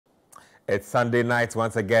It's Sunday night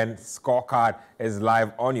once again. Scorecard is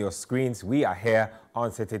live on your screens. We are here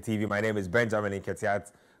on Citi TV. My name is Benjamin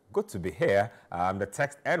Nketiah. Good to be here. The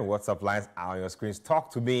text and WhatsApp lines are on your screens.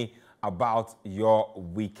 Talk to me about your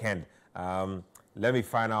weekend. Let me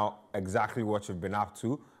find out exactly what you've been up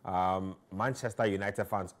to. Manchester United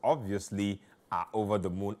fans obviously are over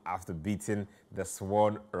the moon after beating the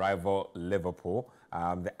sworn rival Liverpool.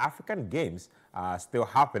 The African Games are still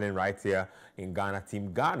happening right here in Ghana.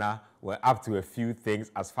 Team Ghana were up to a few things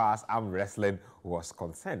as far as arm wrestling was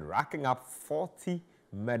concerned, racking up 40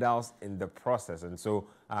 medals in the process. And so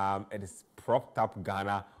it has propped up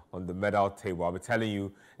Ghana on the medal table. I'll be telling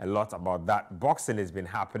you a lot about that. Boxing has been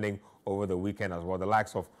happening over the weekend as well. The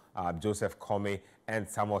likes of Joseph Kome and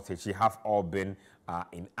Samuel Techi have all been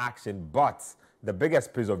in action. But the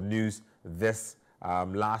biggest piece of news this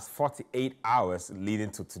last 48 hours leading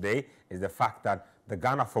to today is the fact that the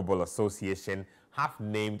Ghana Football Association have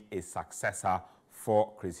named a successor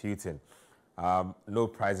for Chris Hughton. No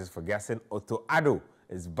prizes for guessing. Otto Addo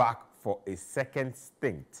is back for a second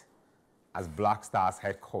stint as Black Stars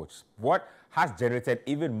head coach. What has generated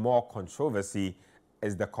even more controversy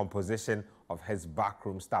is the composition of his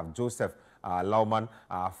backroom staff. Joseph Lauman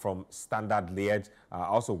from Standard Liège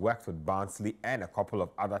also worked with Barnsley and a couple of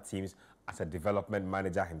other teams as a development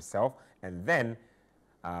manager himself. And then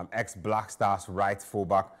ex-Black Stars right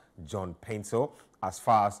fullback John Painto, as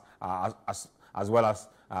well as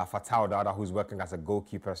Fatah Dada, who's working as a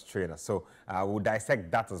goalkeeper's trainer. So we'll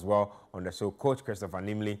dissect that as well on the show. Coach Christopher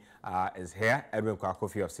Nimley is here. Edwin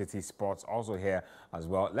Kwakofi of Citi Sports also here as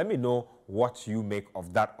well. Let me know what you make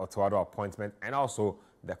of that Otto Addo appointment and also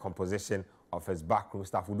the composition of his backroom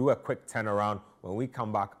staff. We'll do a quick turnaround. When we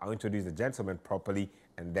come back, I'll introduce the gentleman properly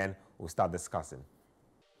and then we'll start discussing.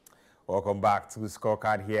 Welcome back to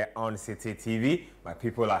Scorecard here on Citi TV. My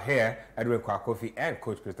people are here, Edwin Kwakofi and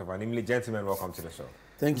Coach Christopher Nimley. Gentlemen, welcome to the show.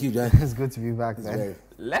 Thank you, John. It's good to be back, man.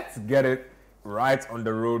 Let's get it right on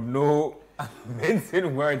the road. No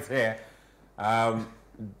mincing words here.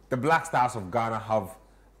 The Black Stars of Ghana have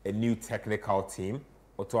a new technical team.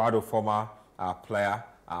 Otto Addo, former player,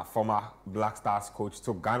 former Black Stars coach,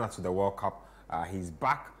 took Ghana to the World Cup. He's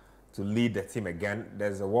back to lead the team again.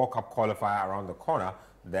 There's a World Cup qualifier around the corner.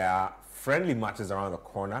 There are friendly matches around the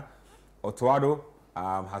corner. Otto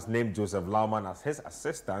Addo has named Joseph Lauman as his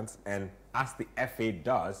assistant, and as the FA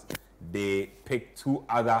does, they pick two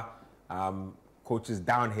other coaches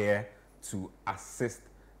down here to assist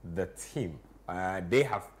the team. They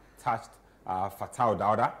have touched Fatah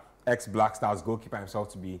Dada, ex-Black Stars goalkeeper himself,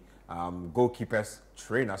 to be goalkeeper's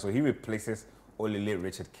trainer. So he replaces Olile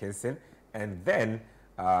Richard Kinson. And then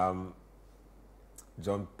John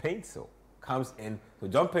Painto comes in. So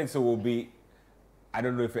John Painto will be, I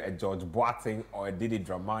don't know if it's a George Boateng or a Didi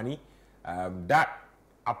Dramani. That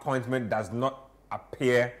appointment does not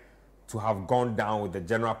appear to have gone down with the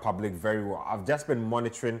general public very well. I've just been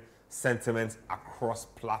monitoring sentiments across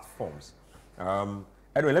platforms.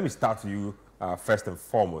 Anyway, let me start with you first and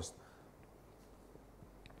foremost.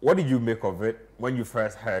 What did you make of it when you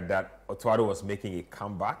first heard that Otto Addo was making a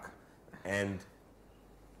comeback? And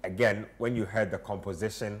again, when you heard the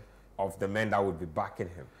composition of the men that would be backing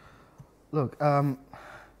him? Look,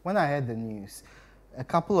 when I heard the news, a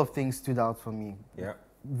couple of things stood out for me. Yeah.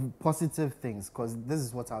 Positive things, because this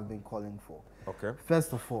is what I've been calling for. Okay.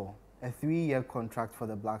 First of all, a 3-year contract for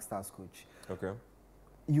the Black Stars coach. Okay.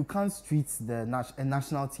 You can't treat a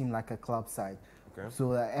national team like a club side. Okay.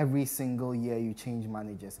 So every single year you change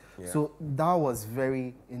managers. Yeah. So that was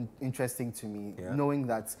very interesting to me, knowing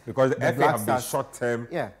that because the FA Black have been Stars, short-term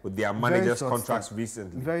with their managers' contracts term,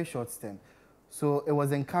 recently. Very short-term. So it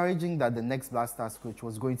was encouraging that the next Black Stars coach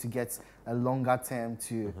was going to get a longer term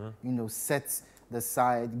to, set the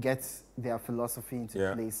side, get their philosophy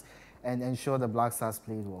into place, and ensure the Black Stars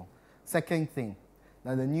played well. Second thing,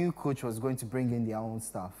 that the new coach was going to bring in their own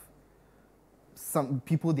staff. Some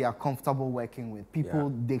people they are comfortable working with, people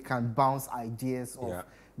they can bounce ideas off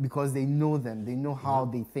because they know them, they know how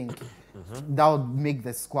they think. That would make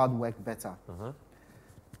the squad work better.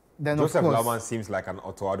 Then Joseph of course, Lauman seems like an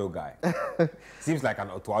Otto Addo guy. Seems like an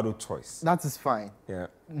Otto Addo choice. That is fine. Yeah.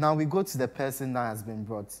 Now we go to the person that has been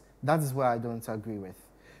brought. That is where I don't agree with.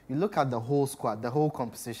 You look at the whole squad, the whole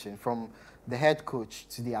composition, from the head coach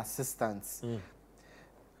to the assistants.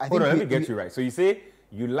 Hold on, let me get you right. So you say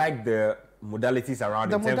you like the modalities around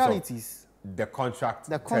the in terms modalities, of the contract,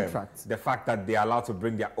 the fact that they are allowed to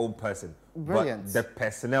bring their own person. Brilliant. But the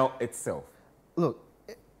personnel itself. Look,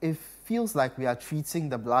 it feels like we are treating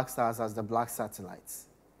the Black Stars as the Black Satellites.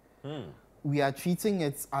 We are treating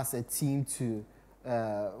it as a team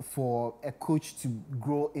for a coach to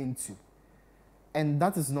grow into. And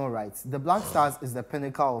that is not right. The Black Stars is the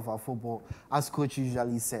pinnacle of our football, as coach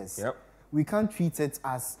usually says. Yep. We can't treat it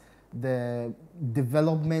as the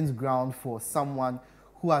development ground for someone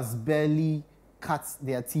who has barely cut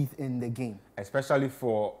their teeth in the game. Especially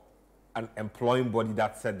for an employing body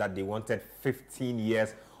that said that they wanted 15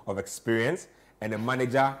 years of experience and a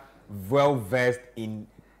manager well-versed in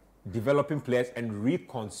developing players and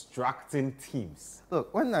reconstructing teams.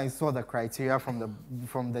 Look, when I saw the criteria from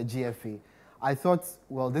the GFA, I thought,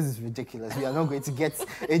 well, this is ridiculous. We are not going to get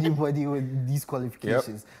anybody with these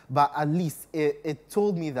qualifications. Yep. But at least it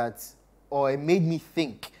told me that, or it made me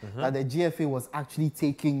think that the GFA was actually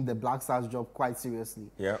taking the Black Stars job quite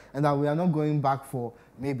seriously. Yep. And that we are not going back for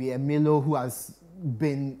maybe a Milo who has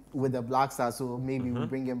been with the Black Stars, so maybe we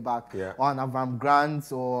bring him back. Yeah. Or an Avram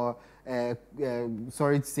Grant, or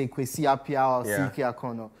sorry to say, Kwesi Appiah or CK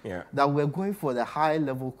Akono. Yeah. That we're going for the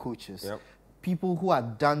high-level coaches. Yep. People who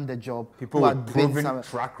had done the job, people with proven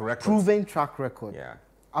track record. Proven track record. Yeah.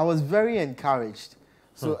 I was very encouraged.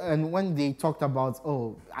 So, and when they talked about,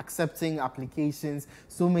 accepting applications,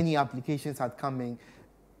 so many applications had come in,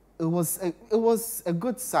 it was a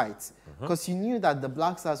good sight, because you knew that the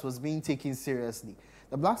Black Stars was being taken seriously.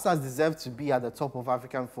 The Black Stars deserve to be at the top of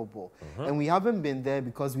African football. And we haven't been there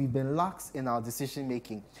because we've been lax in our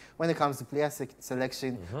decision-making when it comes to player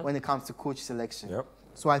selection, when it comes to coach selection. Yep.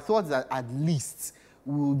 So I thought that at least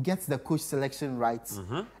we'll get the coach selection right,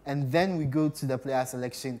 and then we go to the player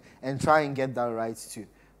selection and try and get that right too.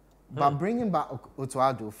 But bringing back Otto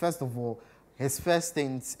Addo, first of all, his first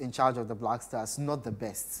stint in charge of the Black Stars, not the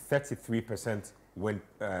best. 33% win,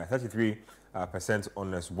 33%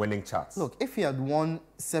 on his winning charts. Look, if he had won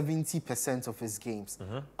 70% of his games,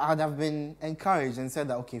 I'd have been encouraged and said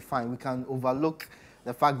that, okay, fine, we can overlook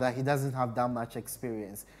the fact that he doesn't have that much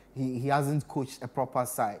experience. He hasn't coached a proper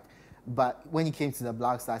side. But when he came to the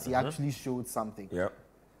Black Stars, he actually showed something. Yep.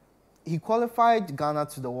 He qualified Ghana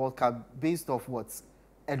to the World Cup based off what?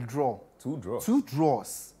 A draw. 2 draws. 2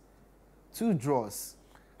 draws. 2 draws.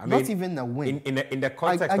 I mean, not even a win. In the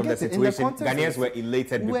context of the situation, Ghanaians were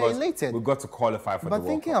elated because we got to qualify for the World Cup. But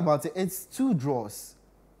thinking about it, it's 2 draws.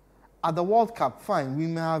 At the World Cup, fine, we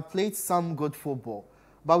may have played some good football,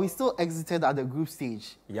 but we still exited at the group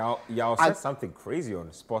stage. Yao said something crazy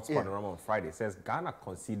on Sports Panorama on Friday. It says Ghana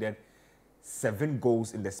conceded 7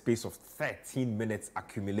 goals in the space of 13 minutes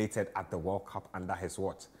accumulated at the World Cup under his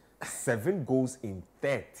watch. 7 goals in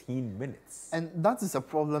 13 minutes. And that is a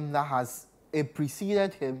problem that has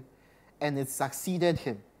preceded him and it succeeded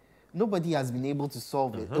him. Nobody has been able to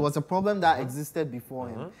solve it. It was a problem that existed before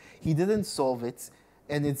him. He didn't solve it,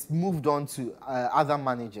 and it's moved on to other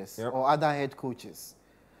managers or other head coaches.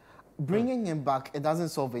 Bringing him back, it doesn't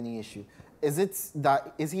solve any issue. Is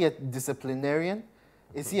he a disciplinarian?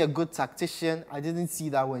 Is he a good tactician? I didn't see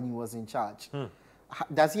that when he was in charge.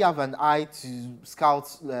 Does he have an eye to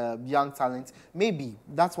scout young talent? Maybe.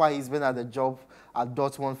 That's why he's been at the job at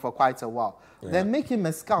Dortmund for quite a while. Then make him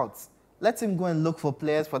a scout. Let him go and look for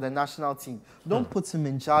players for the national team. Don't put him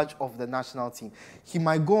in charge of the national team. He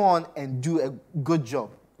might go on and do a good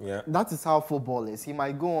job. Yeah. That is how football is. He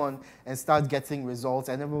might go on and start getting results,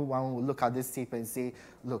 and everyone will look at this tape and say,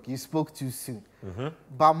 look, you spoke too soon.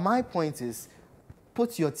 But my point is,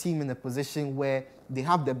 put your team in a position where they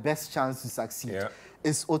have the best chance to succeed. Yeah.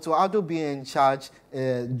 Is Otto Addo being in charge,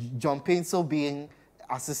 John Paintsel being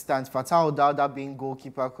assistant, Fatah Dawda being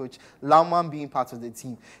goalkeeper coach, Lauman being part of the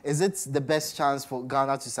team? Is it the best chance for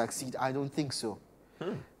Ghana to succeed? I don't think so.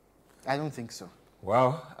 I don't think so.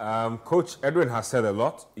 Well, Coach Edwin has said a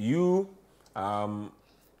lot. You are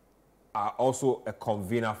also a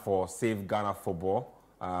convener for Save Ghana Football.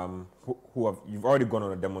 You've already gone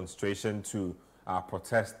on a demonstration to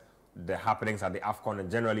protest the happenings at the AFCON and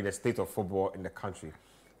generally the state of football in the country.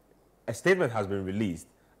 A statement has been released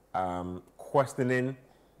questioning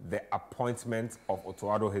the appointment of Otto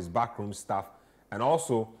Addo, his backroom staff, and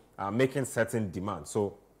also making certain demands.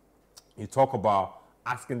 So you talk about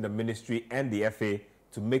asking the ministry and the FA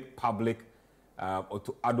to make public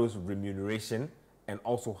Otto Addo's remuneration and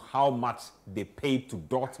also how much they paid to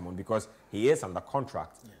Dortmund, because he is under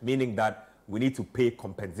contract, meaning that we need to pay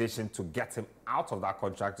compensation to get him out of that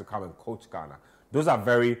contract to come and coach Ghana. Those are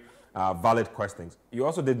very valid questions. You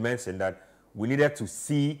also did mention that we needed to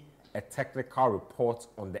see a technical report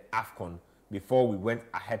on the AFCON before we went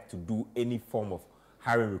ahead to do any form of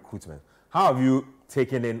hiring recruitment. How have you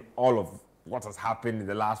taken in all of what has happened in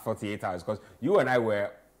the last 48 hours? Because you and I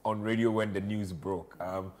were on radio when the news broke.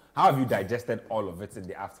 How have you digested all of it in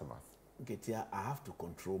the aftermath? Okay, Tia, I have to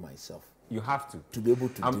control myself. You have to. To be able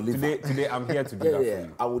to deliver. Today I'm here to do that for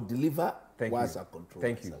you. I will deliver Thank whilst you. I control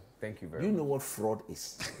Thank myself. you. Thank you very Do you much. know what fraud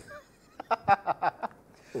is?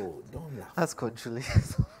 Oh, don't laugh. That's controlling.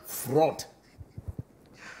 Fraud.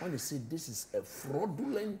 When you say this is a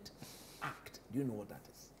fraudulent act, do you know what that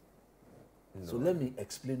is? No. So let me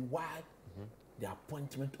explain why the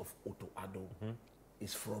appointment of Otto Addo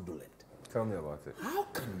is fraudulent. Tell me about it. How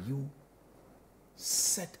can you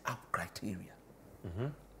set up criteria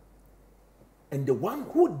and the one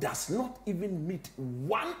who does not even meet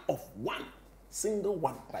one single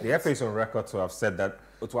one? Like the FA is on record to have said that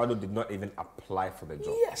Otto Addo did not even apply for the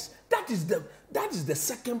job. Yes, that is the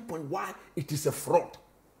second point why it is a fraud.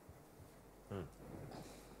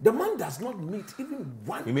 The man does not meet even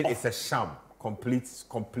one. You mean it's a sham, complete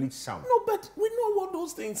sham? No, but we know what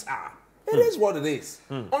those things are. It is what it is,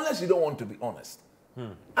 unless you don't want to be honest.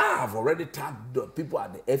 I have already tagged the people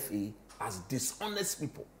at the FA as dishonest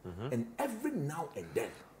people, and every now and then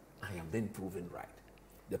I am being proven right.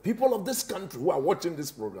 The people of this country who are watching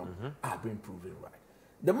this program are being proven right.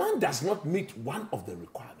 The man does not meet one of the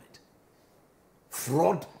requirements.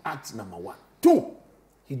 Fraud act number 1. 2,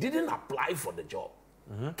 he didn't apply for the job.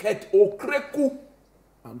 Ket Okreku,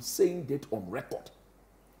 I'm saying that on record,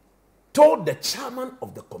 told the chairman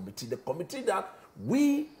of the committee that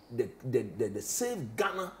we, the Save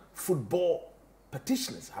Ghana football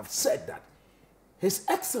petitioners, have said that His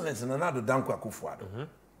Excellency Nana Addo Dankwa Akufo-Addo,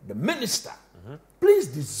 the minister, please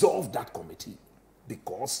dissolve that committee,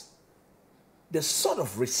 because the sort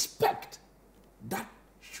of respect that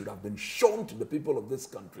should have been shown to the people of this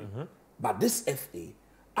country by this FA,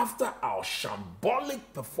 after our shambolic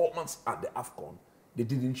performance at the AFCON, they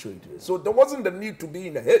didn't show it to us. So there wasn't the need to be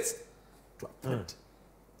in a haste to appoint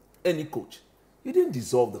any coach. You didn't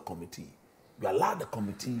dissolve the committee. You allowed the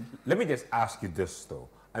committee. Let me just ask you this, though.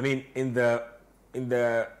 I mean, in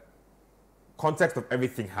the context of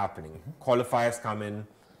everything happening, qualifiers coming,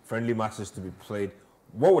 friendly matches to be played,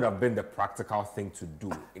 what would have been the practical thing to do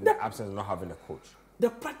in the absence of not having a coach? The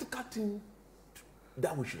practical thing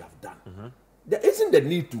that we should have done. There isn't the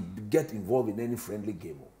need to get involved in any friendly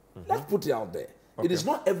game. Let's put it out there. Okay. It is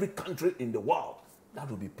not every country in the world that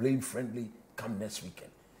will be playing friendly come next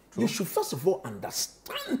weekend. True. You should first of all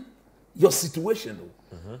understand your situation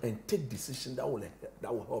and take decisions that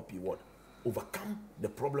will help you what? Overcome the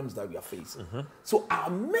problems that we are facing. So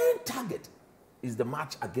our main target is the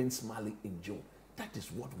match against Mali in June. That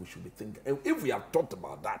is what we should be thinking. And if we have thought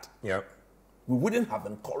about that, we wouldn't have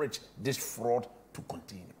encouraged this fraud to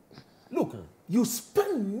continue. Look, you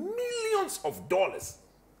spend millions of dollars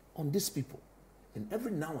on these people, and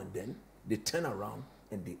every now and then they turn around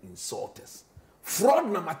and they insult us.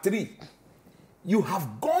 Fraud number 3, you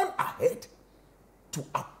have gone ahead to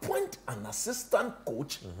appoint an assistant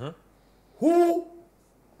coach who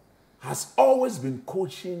has always been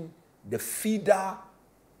coaching the feeder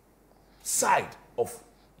side of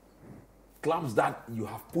clubs that you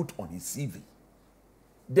have put on his CV.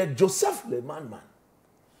 The Joseph Leman man.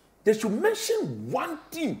 They should mention one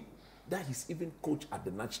team that he's even coached at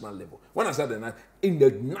the national level. When I said in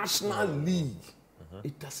the National League,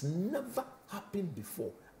 it has never happened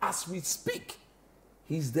before. As we speak,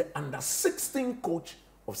 he's the under-16 coach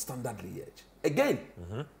of Standard Liège. Again,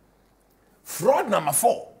 fraud number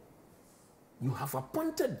 4, you have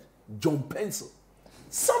appointed John Pencil,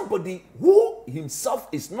 somebody who himself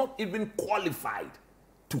is not even qualified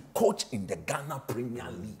to coach in the Ghana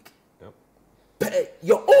Premier League. Per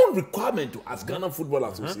your own requirement to ask Ghana Football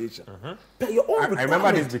Association. Per your own requirement. I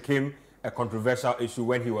remember this became a controversial issue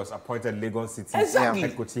when he was appointed Lagos City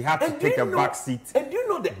head coach. He had to take a back seat. And you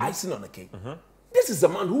know the icing on the cake? This is a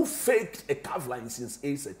man who faked a CAF license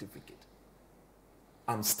A certificate.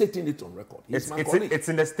 I'm stating it on record. It's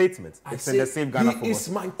in the statement. It's in the same Ghana Football. He is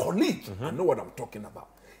my colleague. I know what I'm talking about.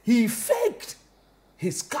 He faked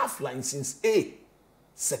his CAF license A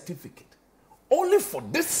certificate only for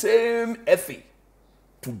this same FA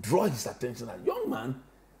to draw his attention. That, young man,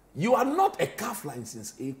 you are not a CAF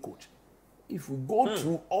license A coach. If we go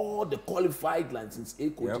through all the qualified license A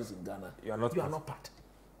coaches in Ghana, you are not part.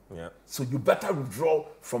 So you better withdraw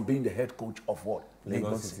from being the head coach of what?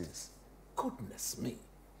 Lagos City. Goodness me.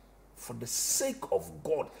 For the sake of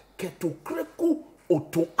God, Ketokreku,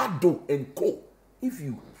 Otto Addo and Co. If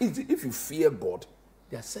you fear God,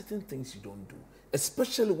 there are certain things you don't do.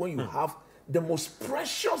 Especially when you have the most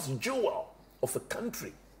precious jewel of a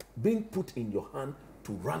country being put in your hand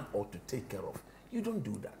to run or to take care of. You don't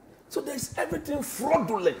do that. So there's everything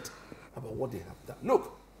fraudulent about what they have done.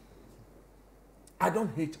 Look, I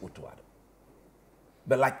don't hate Otto Addo.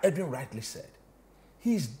 But like Edwin rightly said,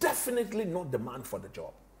 he's definitely not the man for the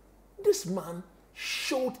job. This man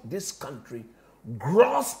showed this country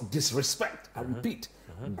gross disrespect. I repeat,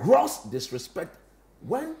 gross disrespect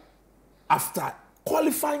when after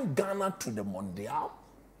qualifying Ghana to the Mondial.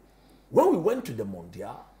 When we went to the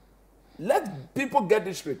Mondial, let people get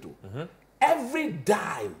this straight too. Every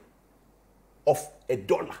dime of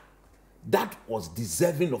 $1 that was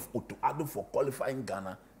deserving of Otto Addo for qualifying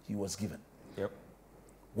Ghana, he was given. Yep.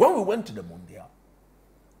 When we went to the Mondial,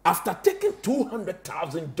 after taking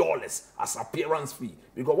 $200,000 as appearance fee,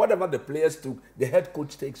 because whatever the players took, the head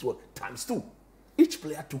coach takes what? ×2. Each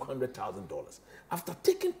player took $100,000. After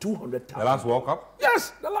taking $200,000. The last World Cup?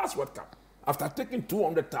 Yes, the last World Cup. After taking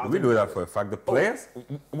 $200,000. We know that for a fact. The players,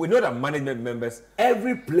 we know that management members.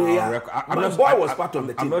 Every player. My boy was part of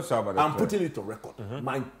the team. I'm not sure about that. I'm putting it on record.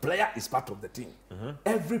 My player is part of the team.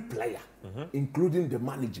 Every player, including the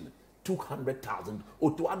management, took $100,000.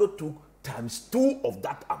 Otto Addo took ×2 of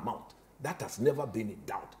that amount. That has never been in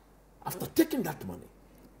doubt. After taking that money,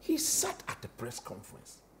 he sat at the press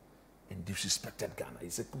conference and disrespected Ghana. He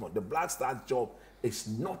said, come on, the Black Stars job is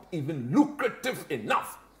not even lucrative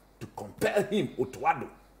enough to compel him, Otto Addo,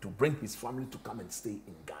 to bring his family to come and stay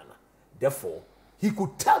in Ghana. Therefore, he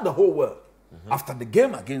could tell the whole world after the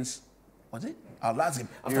game against, was it? Our last game.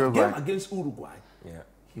 After the game against Uruguay,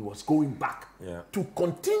 he was going back to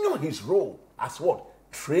continue his role as what?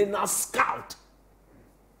 Trainer scout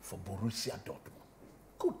for Borussia Dortmund.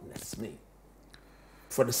 Goodness me.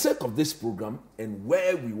 For the sake of this program and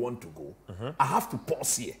where we want to go, I have to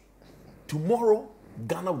pause here. Tomorrow,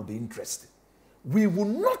 Ghana will be interested. We will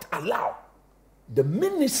not allow the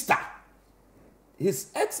minister,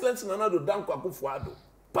 His Excellency Nana Addo Dankwa Akufo-Addo,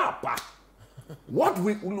 Papa, what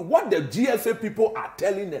the GFA people are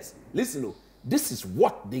telling us. Listen, this is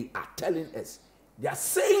what they are telling us. They are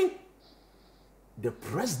saying the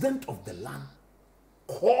president of the land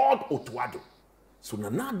called Otto Addo. So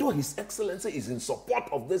Nana Addo, His Excellency, is in support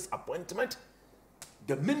of this appointment.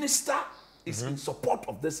 The minister is in support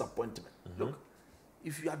of this appointment. Look,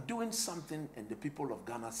 if you are doing something and the people of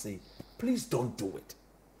Ghana say, please don't do it,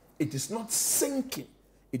 it is not sinking,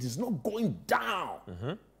 it is not going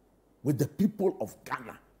down with the people of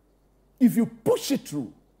Ghana. If you push it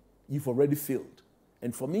through, you've already failed.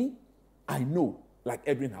 And for me, I know, like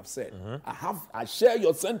Edwin have said, I share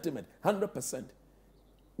your sentiment 100%.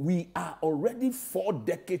 We are already 4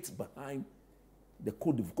 decades behind the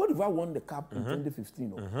Côte d'Ivoire. Côte d'Ivoire won the cup in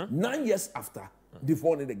 2015. 9 years after they've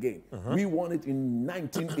won it again. We won it in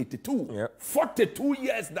 1982. 42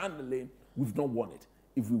 years down the lane, we've not won it.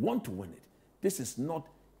 If we want to win it, this is not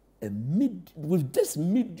with this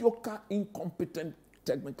mediocre, incompetent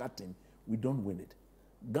technical team, we don't win it.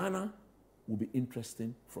 Ghana will be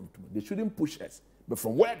interesting from tomorrow. They shouldn't push us. But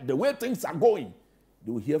from the way things are going,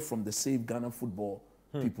 they will hear from the Save Ghana Football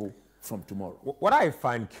people from tomorrow. What I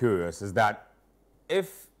find curious is that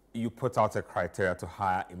if you put out a criteria to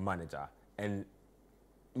hire a manager and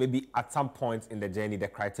maybe at some point in the journey the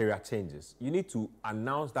criteria changes, you need to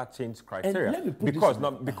announce that change criteria. Because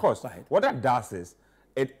what that does is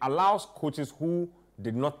it allows coaches who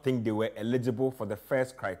did not think they were eligible for the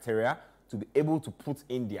first criteria to be able to put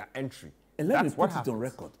in their entry. And let me put it on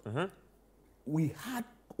record. We had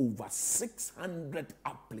over 600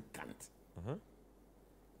 applicants.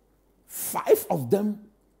 5 of them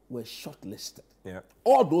were shortlisted.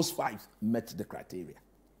 All those 5 met the criteria.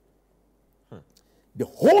 The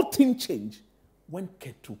whole thing changed when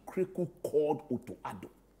Ketu Kreku called Otto Addo.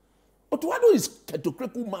 Otto Addo is Ketu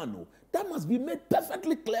Kreku man. That must be made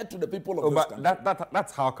perfectly clear to the people of this country.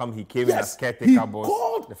 That's how come he came in as caretaker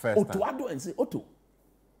boss the first time. He called Otto Addo and said, Otto,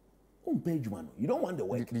 you don't want the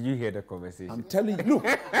work. Did you hear the conversation? I'm telling you.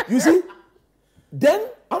 Look, you see, then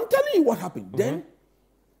I'm telling you what happened. Then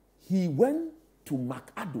he went to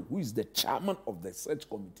Mark Addo, who is the chairman of the search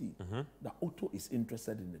committee, that Otto is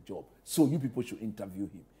interested in the job. So you people should interview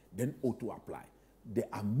him. Then Otto applied. The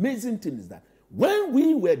amazing thing is that when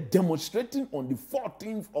we were demonstrating on the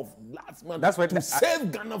 14th of last month to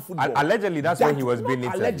save Ghana football. Allegedly, that's when he was being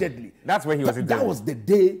interviewed. Allegedly. That's when he was interviewed. That was the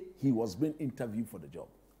day he was being interviewed for the job.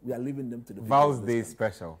 We are leaving them to the Val's Day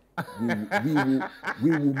special. We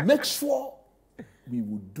will make sure we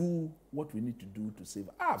will do what we need to do to save.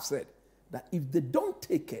 I have said that if they don't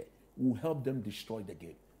take care, we'll help them destroy the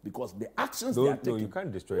game. Because the actions they are taking... No, you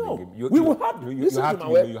can't destroy the game. We will have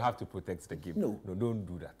you have to protect the game. No, don't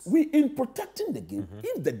do that. In protecting the game,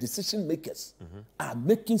 if the decision makers are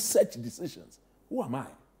making such decisions, who am I?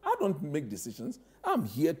 I don't make decisions. I'm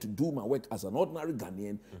here to do my work as an ordinary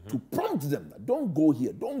Ghanaian to prompt them. Don't go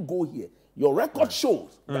here. Don't go here. Your record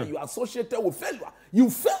shows that you are associated with failure. You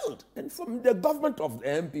failed. And from the government of the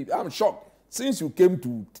MP, I'm shocked. Since you came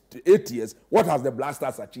to 8 years, what has the Black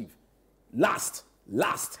Stars achieved? Last.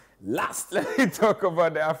 Let me talk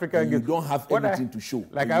about the African game. You don't have anything to show.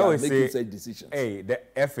 Like I always say, such decisions. Hey, the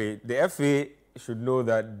FA should know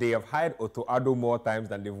that they have hired Otto Addo more times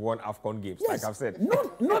than they've won AFCON games, Yes, like I've said.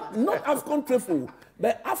 Not AFCON trophy,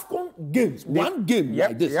 but AFCON games. One game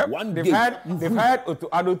like this, one they've game. They've hired Otto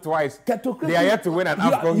Addo twice. They are yet to win an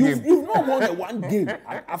AFCON game. You've not won a one game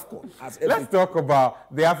at AFCON. Let's talk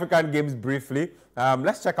about the African games briefly.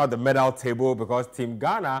 Let's check out the medal table because Team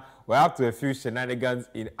Ghana were up to a few shenanigans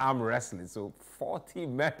in arm wrestling. So 40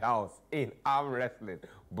 medals in arm wrestling.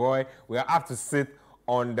 Boy, we are up to sit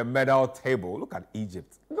on the medal table. Look at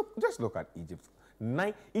Egypt. Just look at Egypt.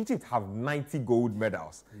 Egypt have 90 gold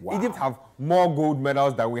medals. Wow. Egypt have more gold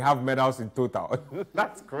medals than we have medals in total.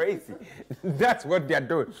 That's crazy. That's what they're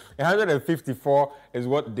doing. 154 is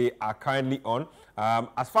what they are currently on.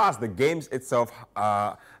 As far as the games itself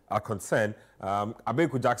are concerned,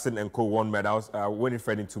 Abeku Jackson and co won medals.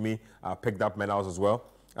 Winifred Ntumi picked up medals as well.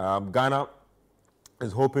 Ghana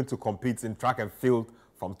is hoping to compete in track and field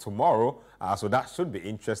from tomorrow, so that should be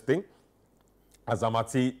interesting.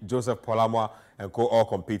 Azamati, Joseph Polamwa, and co all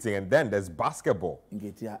competing, and then there's basketball. In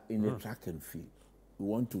the track and field, we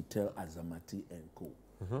want to tell Azamati and co,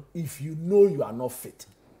 if you know you are not fit,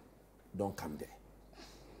 don't come there.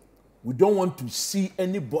 We don't want to see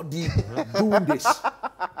anybody doing this.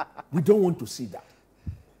 We don't want to see that.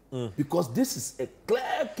 Because this is a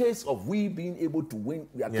clear case of we being able to win.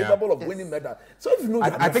 We are capable of winning medals. So if you know,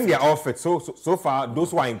 I think they're all fit. So far,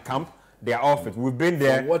 those who are in camp, they are all fit. We've been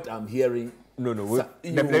there. From what I'm hearing, the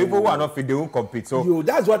people who are not fit, they won't compete. So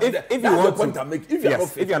that's what. If you want point to, I make. If you're not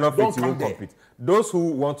fit, you won't compete. Those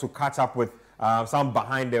who want to catch up with some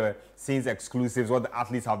behind the scenes exclusives, what the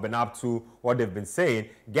athletes have been up to, what they've been saying,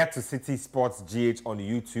 get to Citi Sports GH on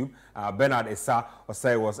YouTube. Bernard Issa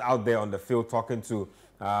was out there on the field talking to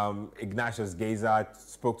Ignatius Geza,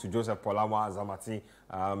 spoke to Joseph Polamwa, Zamati,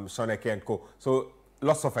 Shoneke and co. So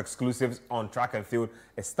lots of exclusives on track and field.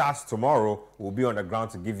 It starts tomorrow. We'll be on the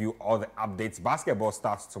ground to give you all the updates. Basketball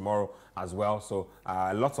starts tomorrow as well. So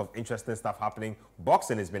lots of interesting stuff happening.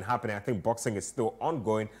 Boxing has been happening. I think boxing is still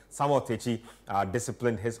ongoing. Samuel Techi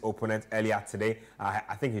disciplined his opponent earlier today.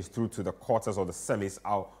 I think he's through to the quarters or the semis.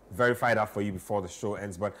 I'll verify that for you before the show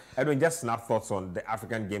ends. But Edwin, just snap thoughts on the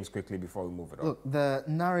African games quickly before we move it on. Look, the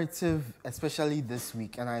narrative, especially this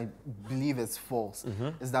week, and I believe it's false,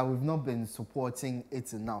 is that we've not been supporting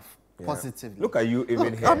it enough positively. Look at you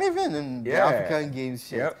even here. I'm even in the African games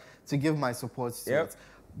shit to give my support to it.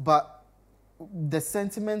 But the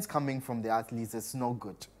sentiments coming from the athletes is not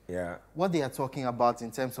good. Yeah. What they are talking about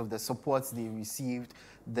in terms of the support they received,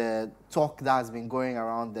 the talk that has been going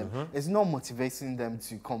around them, is not motivating them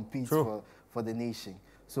to compete for the nation.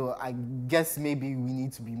 So I guess maybe we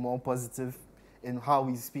need to be more positive in how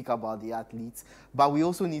we speak about the athletes, but we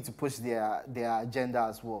also need to push their agenda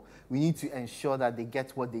as well. We need to ensure that they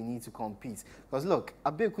get what they need to compete. Because look,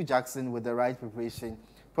 Abeku Jackson with the right preparation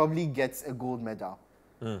probably gets a gold medal.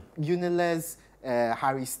 Uniles,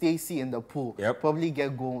 Harry Stacey in the pool probably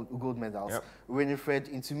get gold medals. Winifred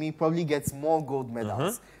Ntumi probably gets more gold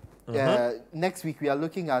medals. Next week we are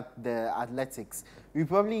looking at the athletics. We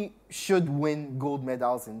probably should win gold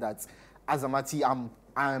medals in that. Azamati,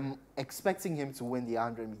 I'm expecting him to win the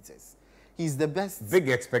 100 meters. He's the best. Big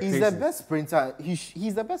expectations. He's the best sprinter.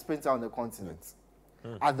 He's the best sprinter on the continent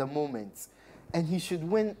at the moment. And he should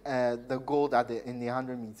win the gold in the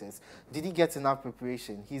 100 meters. Did he get enough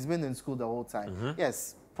preparation? He's been in school the whole time.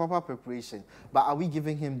 Yes, proper preparation. But are we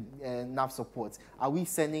giving him enough support? Are we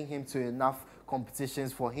sending him to enough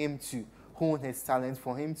competitions for him to hone his talent,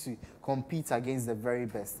 for him to compete against the very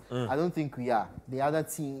best? I don't think we are. The other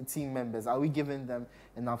team members, are we giving them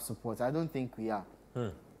enough support? I don't think we are.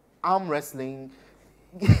 Arm wrestling,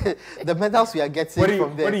 the medals we are getting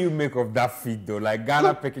from there. What do you make of that feat, though? Like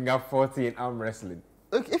Ghana picking up 40 in arm wrestling.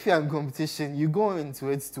 Look, if you're in competition, you go into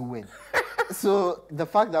it to win. So the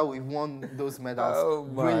fact that we've won those medals,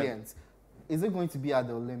 brilliant. Is it going to be at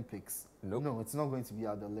the Olympics? Nope. No, it's not going to be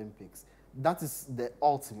at the Olympics. That is the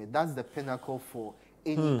ultimate. That's the pinnacle for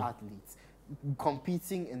any athlete.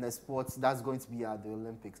 Competing in the sports, that's going to be at the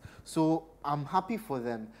Olympics. So I'm happy for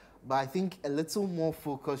them, but I think a little more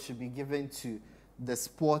focus should be given to the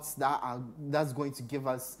sports that's going to give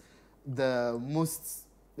us the most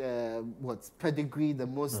pedigree, the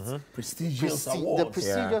most prestigious awards. The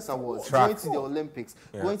prestigious awards. Track. Going to the Olympics,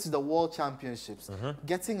 going to the World Championships,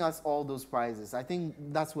 getting us all those prizes. I think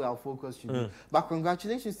that's where our focus should be. But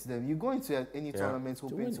congratulations to them. You go into any tournament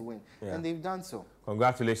hoping to win, and they've done so.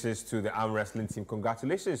 Congratulations to the arm wrestling team.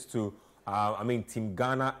 Congratulations to, Team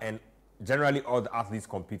Ghana and generally all the athletes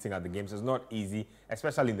competing at the games. It's not easy,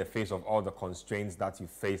 especially in the face of all the constraints that you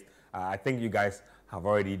faced. I think you guys have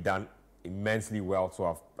already done immensely well to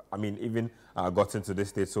have even got into this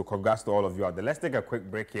stage. So congrats to all of you out there. Let's take a quick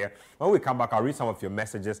break here. When we come back, I'll read some of your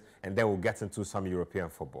messages, and then we'll get into some European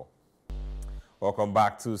football. Welcome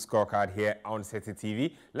back to Scorecard here on Citi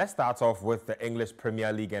TV. Let's start off with the English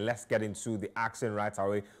Premier League, and let's get into the action right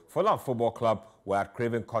away. Fulham Football Club were at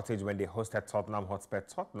Craven Cottage when they hosted Tottenham Hotspur.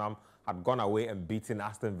 Tottenham had gone away and beaten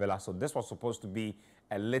Aston Villa, so this was supposed to be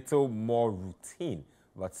a little more routine.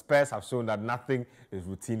 But Spurs have shown that nothing is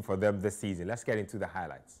routine for them this season. Let's get into the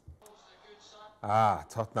highlights.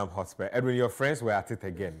 Tottenham Hotspur. Edwin, your friends were at it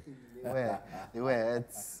again. They were.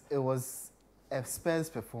 It was a Spurs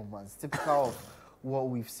performance, typical of what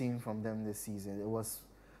we've seen from them this season. It was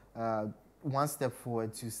one step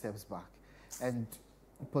forward, two steps back. And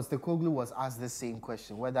Postecoglou was asked the same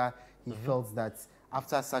question, whether he felt that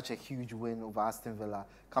after such a huge win over Aston Villa,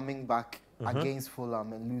 coming back against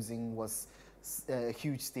Fulham and losing was a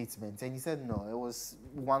huge statement. And he said no, it was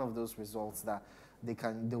one of those results that they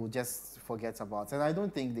will just forget about. And I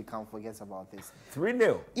don't think they can forget about this.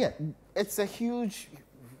 3-0. Yeah, it's a huge,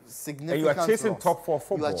 significant. And you are chasing loss. top 4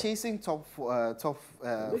 football. You are chasing top 4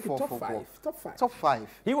 football. Top 5.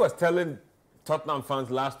 He was telling Tottenham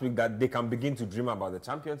fans last week that they can begin to dream about the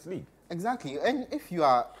Champions League. Exactly. And if you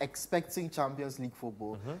are expecting Champions League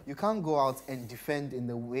football, you can't go out and defend in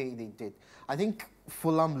the way they did. I think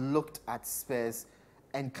Fulham looked at Spurs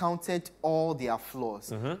and counted all their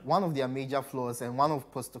flaws. One of their major flaws, and one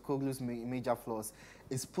of Postecoglou's major flaws,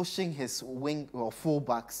 is pushing his wing or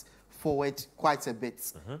fullbacks forward quite a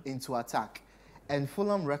bit into attack. And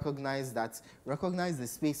Fulham recognized the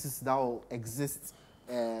spaces that will exist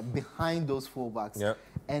behind those fullbacks.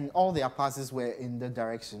 And all their passes were in the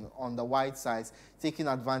direction, on the wide sides, taking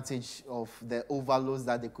advantage of the overloads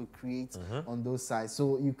that they could create on those sides.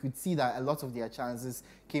 So you could see that a lot of their chances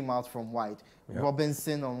came out from wide.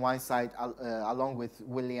 Robinson on one side, along with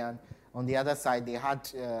Willian. On the other side, they had,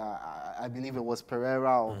 I believe it was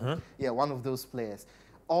Pereira, or, one of those players.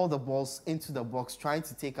 All the balls into the box, trying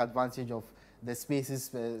to take advantage of the spaces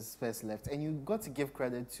Spurs left. And you got to give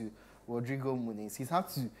credit to Rodrigo Muniz. He's had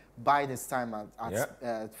to bide his time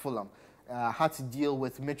at Fulham. Had to deal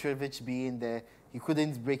with Mitrovic being there. He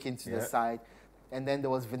couldn't break into the side. And then there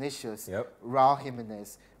was Vinicius, Raul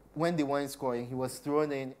Jimenez. When they weren't scoring, he was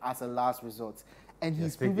thrown in as a last resort. And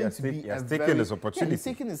he's proven to be he's taking his opportunity. He's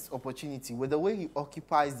taking his opportunity. With the way he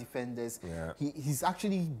occupies defenders, he's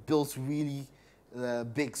actually built really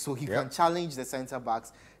big, so he can challenge the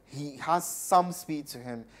centre-backs. He has some speed to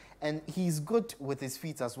him. And he's good with his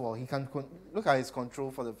feet as well. He can look at his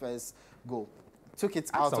control for the first goal. Took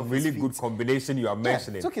it out of his feet. That's a really good combination you are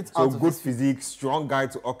mentioning. Took it so out of good physique, strong guy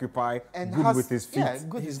to occupy, and good with his feet. Yeah,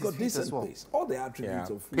 good. He's got decent pace. All the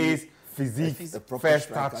attributes of pace, physique, first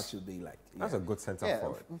touch. Should be like. That's a good centre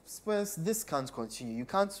forward. Spurs, this can't continue. You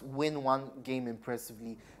can't win one game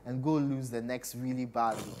impressively and go lose the next really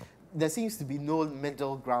badly. There seems to be no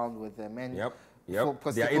middle ground with them. And they are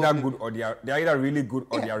either good or they are either really good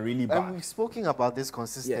or they are really bad. And we've spoken about this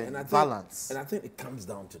consistent balance. And I think it comes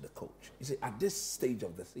down to the coach. You see, at this stage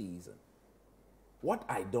of the season, what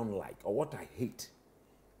I don't like or what I hate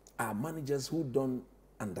are managers who don't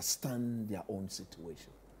understand their own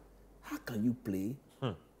situation. How can you play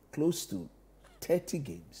close to 30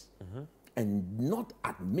 games and not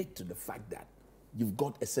admit to the fact that you've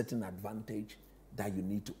got a certain advantage that you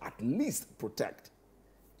need to at least protect?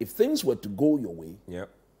 If things were to go your way,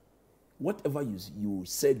 whatever you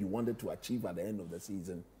said you wanted to achieve at the end of the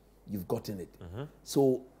season, you've gotten it.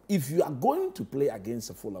 So if you are going to play against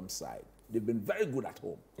a Fulham side, they've been very good at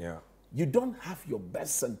home. You don't have your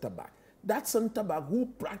best centre-back. That centre-back who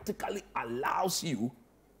practically allows you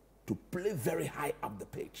to play very high up the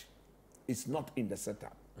pitch is not in the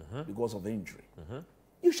setup because of injury.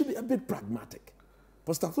 You should be a bit pragmatic.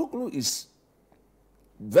 Postecoglou is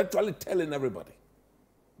virtually telling everybody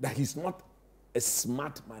that he's not a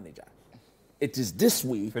smart manager. It is this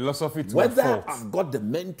way. Philosophy to whether a fault. I've got the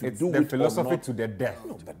men to it's do the it philosophy or not. To the death.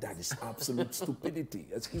 No, but that is absolute stupidity.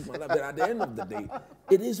 Excuse me, but at the end of the day,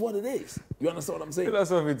 it is what it is. You understand what I'm saying?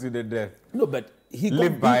 Philosophy to the death. No, but he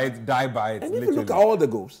live by it, die by it. And if you look at all the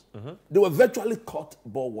goals, they were virtually caught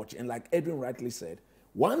ball watching. And like Edwin rightly said,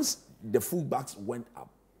 once the fullbacks went up,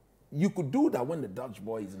 you could do that when the Dutch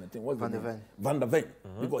boy is in the team. What's Van der Ven. Van der Ven.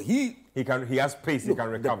 Because he has pace, he can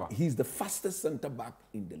recover. He's the fastest centre-back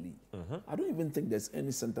in the league. I don't even think there's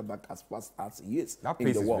any centre-back as fast as he is that in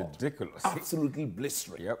pace the is world. Ridiculous. Absolutely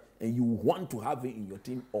blistering. And you want to have it in your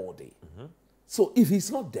team all day. So if he's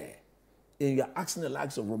not there, and you're asking the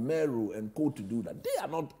likes of Romero and Co to do that, they are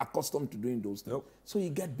not accustomed to doing those things. So you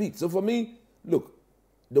get beat. So for me, look,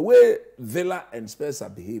 the way Villa and Spurs are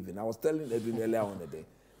behaving, I was telling Edwin earlier on the day,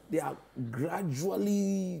 they are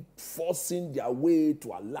gradually forcing their way to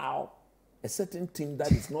allow a certain team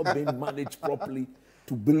that is not being managed properly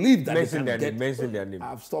to believe that mention they can mention their name.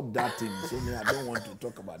 I've stopped that team, so I don't want to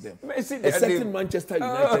talk about them. Mention A their certain name. Manchester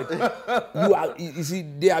United, you see,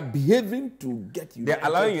 they are behaving to get United. They're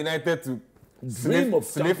allowing United to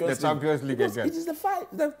sniff the Champions League again. It is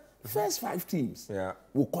the first 5 teams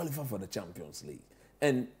will qualify for the Champions League.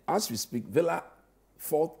 And as we speak, Villa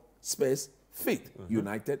 4th, Spurs 5th,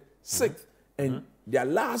 United 6th. And their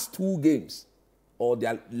last 2 games, or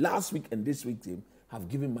their last week and this week game, have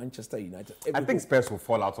given Manchester United I think Spurs will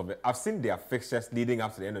fall out of it. I've seen their fixtures leading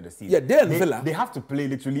up to the end of the season. Yeah, they're Villa. They have to play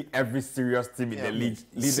literally every serious team in the league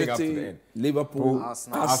leading up to the end. Liverpool,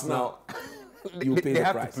 Arsenal. You pay the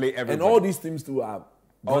have price. to play everybody. And all these teams too are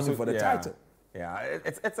also for the title. Yeah,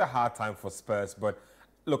 it's a hard time for Spurs, but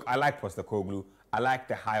look, I like Postecoglou. I like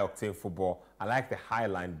the high-octane football. I like the high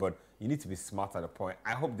line, but you need to be smart at a point.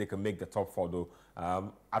 I hope they can make the top 4, though.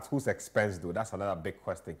 At whose expense, though? That's another big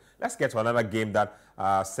question. Let's get to another game that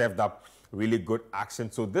served up really good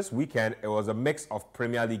action. So this weekend, it was a mix of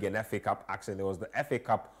Premier League and FA Cup action. It was the FA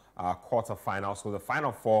Cup quarter-final. So the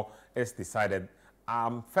Final 4 is decided.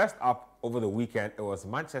 First up over the weekend, it was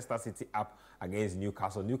Manchester City up against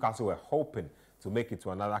Newcastle. Newcastle were hoping to make it to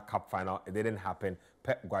another cup final. It didn't happen.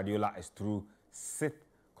 Pep Guardiola is through 6th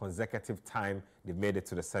consecutive time they've made it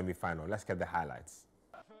to the semi-final. Let's get the highlights.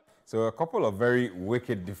 So a couple of very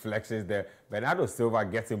wicked deflections there. Bernardo Silva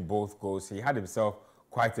getting both goals. He had himself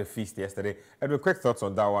quite a feast yesterday. And quick thoughts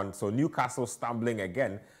on that one. So Newcastle stumbling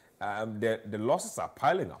again. The losses are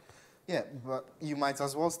piling up. Yeah, but you might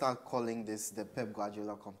as well start calling this the Pep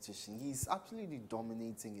Guardiola competition. He's absolutely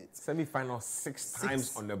dominating it. Semi-final 6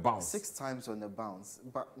 times on the bounce. 6 times on the bounce.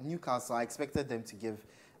 But Newcastle, I expected them to give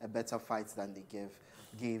a better fight than they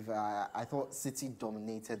gave. I thought City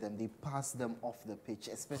dominated them. They passed them off the pitch,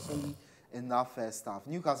 especially in that first half.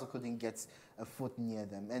 Newcastle couldn't get a foot near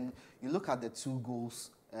them. And you look at the 2 goals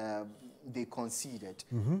they conceded,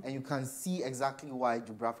 and you can see exactly why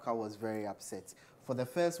Dubravka was very upset. For the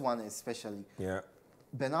first one especially,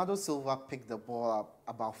 Bernardo Silva picked the ball up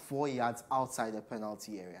about 4 yards outside the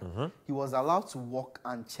penalty area. He was allowed to walk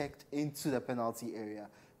unchecked into the penalty area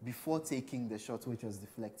before taking the shot, which was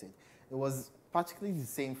deflected. It was practically the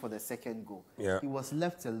same for the second goal. He was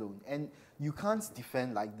left alone. And you can't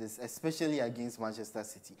defend like this, especially against Manchester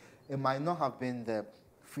City. It might not have been the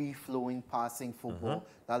free-flowing passing football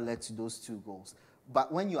that led to those 2 goals.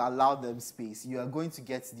 But when you allow them space, you are going to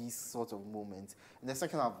get these sort of moments. In the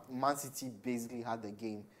second half, Man City basically had the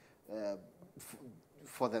game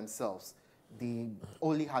for themselves. They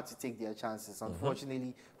only had to take their chances.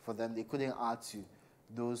 Unfortunately for them, they couldn't add to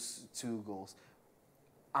those 2 goals.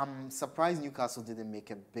 I'm surprised Newcastle didn't make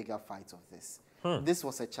a bigger fight of this. This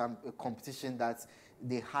was a competition that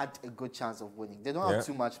they had a good chance of winning. They don't have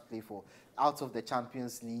too much to play for. Out of the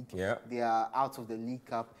Champions League, they are out of the League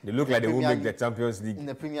Cup. They look like they will make the Champions League. In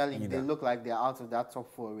the Premier League, they look like they're out of that top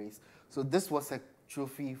 4 race. So this was a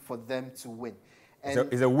trophy for them to win.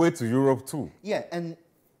 And it's a way to Europe too. Yeah, and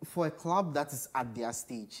for a club that is at their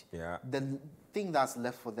stage, the thing that's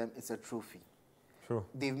left for them is a trophy.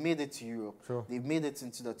 They've made it to Europe. They've made it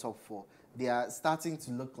into the top 4. They are starting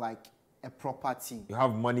to look like a proper team. You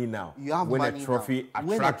have money now. You have win money a trophy,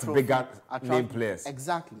 now. attract bigger name players.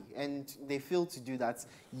 Exactly. And they failed to do that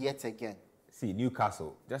yet again. See,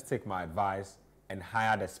 Newcastle, just take my advice and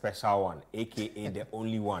hire the special one, a.k.a. the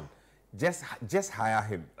only one. Just hire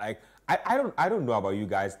him. Like, I don't know about you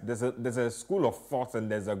guys. There's a school of thought and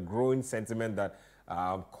there's a growing sentiment that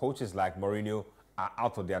coaches like Mourinho are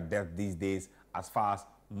out of their depth these days as far as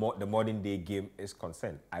the modern day game is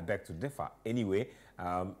concerned. I beg to differ. Anyway,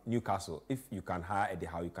 Newcastle, if you can hire Eddie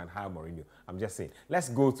Howe, you can hire Mourinho. I'm just saying. Let's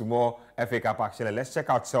go to more FA Cup action and let's check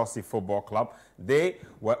out Chelsea Football Club. They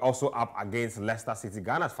were also up against Leicester City.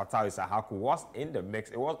 Ghana's Fatai Isahaku was in the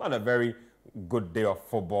mix. It was not a very good day of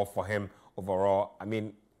football for him overall. I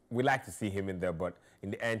mean, we like to see him in there, but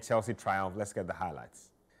in the end, Chelsea triumphed. Let's get the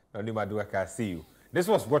highlights. Nandima Dueka, I see you. This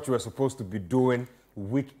was what you were supposed to be doing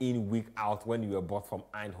week in, week out when you were bought from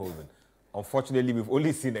Eindhoven. Unfortunately, we've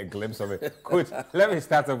only seen a glimpse of it. Coach, let me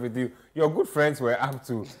start off with you. Your good friends were up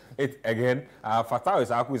to it again. Fatai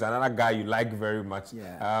Isahaku is another guy you like very much.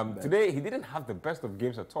 Today, he didn't have the best of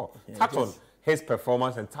games at all. Touch on his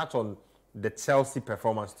performance and touch on the Chelsea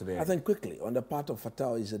performance today. I think quickly, on the part of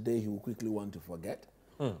Fatai, is a day he will quickly want to forget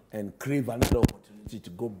and crave another opportunity to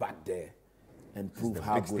go back there and prove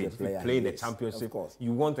how good a player play in the is. championship, Of course.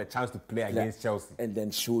 you want a chance to play against Chelsea. And then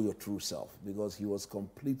show your true self, because he was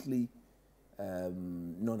completely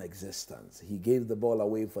non-existent. He gave the ball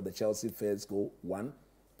away for the Chelsea first goal, 1.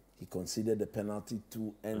 he conceded the penalty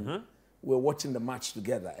too, and we're watching the match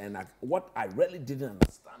together. And what I really didn't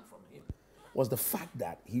understand from him was the fact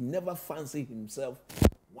that he never fancied himself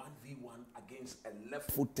 1v1 against a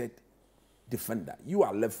left-footed defender. You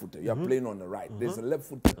are left-footed. You are playing on the right. There's a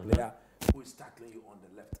left-footed player who is tackling you on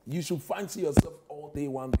the left. You should fancy yourself all day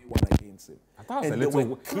 1v1 against him. I thought it was a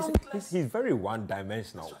little. He's very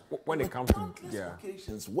one-dimensional when it comes to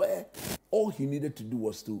occasions where all he needed to do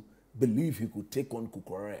was to believe he could take on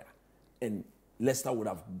Kukurea, and Leicester would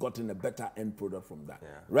have gotten a better end product from that.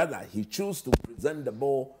 Rather, he chose to present the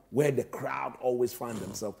ball where the crowd always found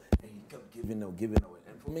themselves, and he kept giving away.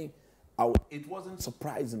 And for me, it wasn't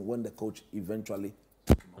surprising when the coach eventually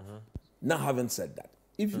took him off. Now, having said that,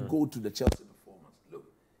 if you go to the Chelsea performance, look,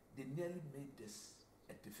 they nearly made this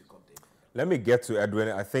a difficult day for them. Let me get to Edwin.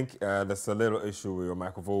 I think there's a little issue with your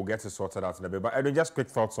microphone. We'll get to sort it out in a bit. But Edwin, just quick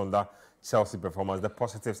thoughts on that Chelsea performance, the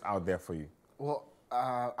positives out there for you. Well,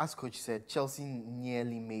 as coach said, Chelsea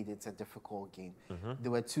nearly made it a difficult game. They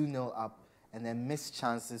were 2-0 up and then missed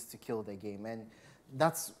chances to kill the game. And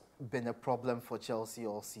that's been a problem for Chelsea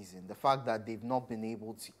all season. The fact that they've not been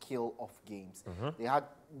able to kill off games. They had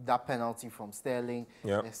that penalty from Sterling.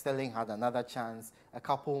 Sterling had another chance, a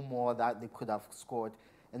couple more that they could have scored.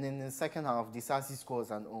 And then in the second half, Disasi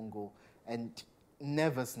scores an own goal. And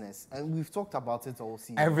nervousness, and we've talked about it all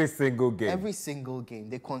season. Every single game. Every single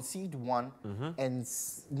game. They concede one, and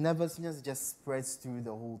nervousness just spreads through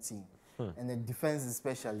the whole team. And the defense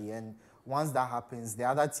especially. And once that happens, the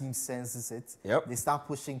other team senses it. They start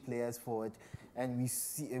pushing players forward. And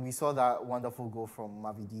we saw that wonderful goal from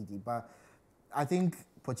Mavididi. But I think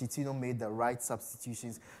Pochettino made the right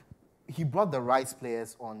substitutions. He brought the right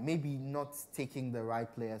players on, maybe not taking the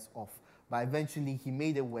right players off. But eventually, he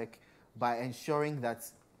made it work by ensuring that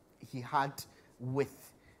he had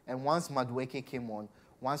width. And once Madueke came on,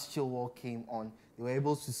 once Chilwell came on, they were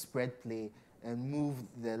able to spread play and move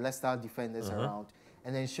the Leicester defenders around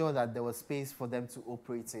and ensure that there was space for them to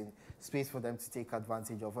operate in, space for them to take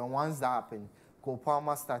advantage of. And once that happened, Cole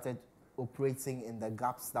Palmer started operating in the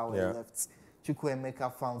gaps that were left.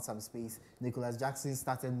 Chukwuemeka found some space. Nicholas Jackson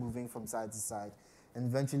started moving from side to side. And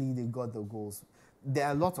eventually they got the goals. There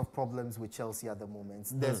are a lot of problems with Chelsea at the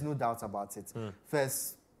moment. There's no doubt about it.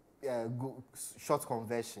 First, shot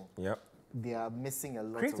conversion. They are missing a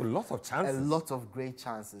lot of chances. A lot of great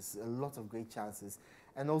chances. A lot of great chances.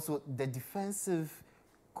 And also the defensive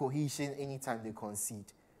cohesion anytime they concede.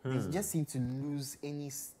 They just seem to lose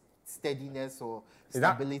any steadiness or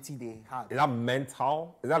stability they had. Is that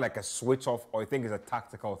mental? Is that like a switch off, or you think it's a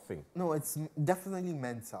tactical thing? No, it's definitely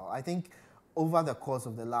mental. I think over the course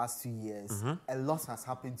of the last 2 years, a lot has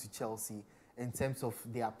happened to Chelsea in terms of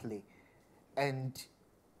their play. And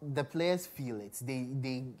the players feel it.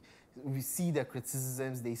 They see the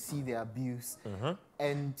criticisms, they see the abuse,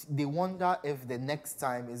 and they wonder if the next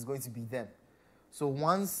time is going to be them. So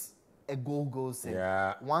once a goal goes in,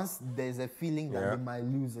 once there's a feeling that they might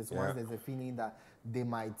lose it, once there's a feeling that they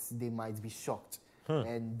might be shocked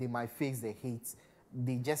and they might face the hate,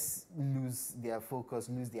 they just lose their focus,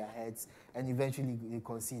 lose their heads, and eventually they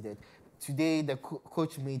conceded. Today, the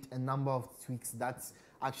coach made a number of tweaks that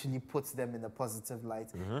actually puts them in a positive light,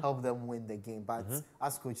 help them win the game. But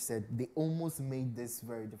as coach said, they almost made this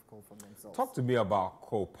very difficult for themselves. Talk to me about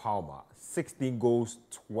Cole Palmer. 16 goals,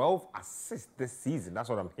 12 assists this season. That's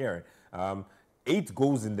what I'm hearing. 8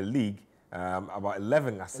 goals in the league, about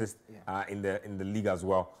 11 assists in the league as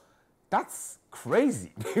well. That's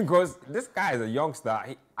crazy because this guy is a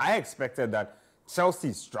youngster. I expected that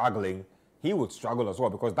Chelsea struggling, he would struggle as well,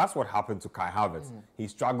 because that's what happened to Kai Havertz. He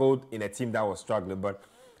struggled in a team that was struggling, but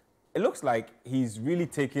it looks like he's really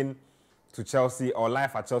taken to Chelsea or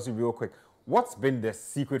life at Chelsea real quick. What's been the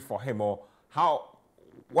secret for him, or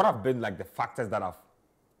what have been like the factors that have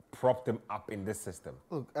propped him up in this system?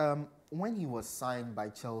 Look, when he was signed by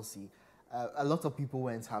Chelsea, a lot of people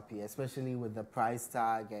weren't happy, especially with the price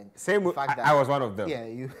tag and the fact that I was one of them. Yeah,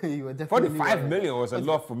 you were definitely 45 million was a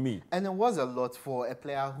lot for me. And it was a lot for a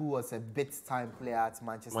player who was a bit-time player at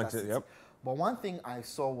Manchester City. But one thing I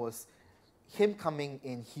saw was him coming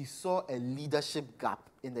in, he saw a leadership gap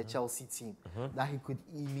in the Chelsea team that he could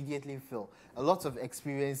immediately fill. A lot of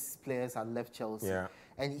experienced players had left Chelsea.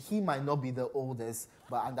 And he might not be the oldest,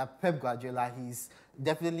 but under Pep Guardiola, he's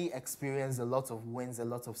definitely experienced a lot of wins, a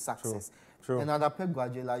lot of success. True. And under Pep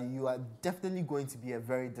Guardiola, you are definitely going to be a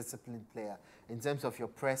very disciplined player in terms of your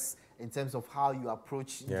press, in terms of how you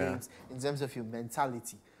approach games, in terms of your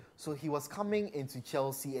mentality. So he was coming into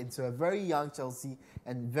Chelsea, into a very young Chelsea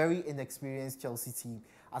and very inexperienced Chelsea team,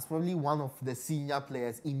 as probably one of the senior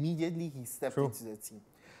players. Immediately he stepped into the team.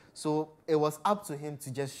 So it was up to him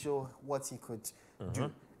to just show what he could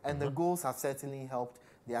do. And the goals have certainly helped.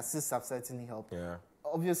 The assists have certainly helped. Yeah.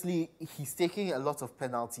 Obviously, he's taking a lot of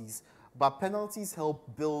penalties, but penalties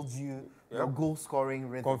help build your goal scoring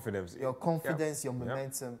rhythm, confidence, your confidence, your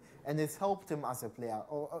momentum, and it's helped him as a player.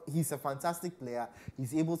 He's a fantastic player.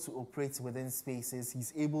 He's able to operate within spaces.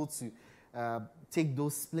 He's able to take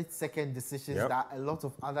those split-second decisions that a lot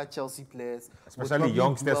of other Chelsea players, especially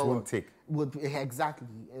youngsters, won't take. Exactly.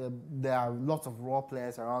 There are lots of raw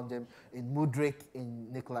players around him, in Mudryk,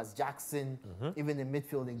 in Nicholas Jackson, even in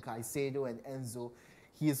midfield in Caicedo and Enzo.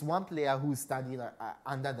 He is one player who studied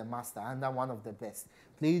under the master, under one of the best,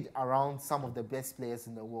 played around some of the best players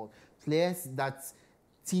in the world, players that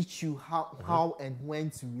teach you how and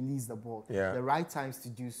when to release the ball, the right times to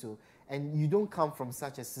do so. And you don't come from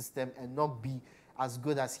such a system and not be as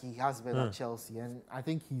good as he has been at Chelsea. And I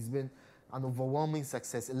think he's been an overwhelming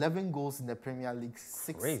success. 11 goals in the Premier League,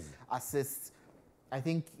 6 assists. I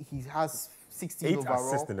think he has 16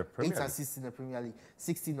 overall. 8 assists in the Premier League,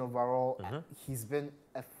 16 overall. He's been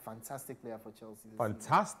a fantastic player for Chelsea.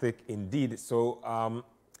 Fantastic indeed. So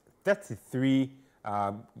 33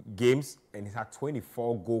 games, and he's had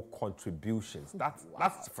 24 goal contributions.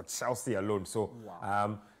 That's for Chelsea alone. So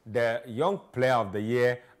the Young Player of the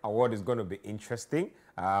Year award is going to be interesting.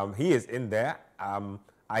 He is in there.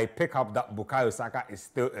 I pick up that Bukayo Saka is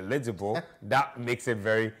still eligible. That makes it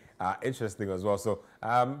very interesting as well. So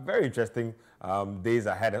very interesting days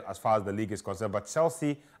ahead as far as the league is concerned. But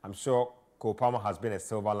Chelsea, I'm sure Cole Palmer has been a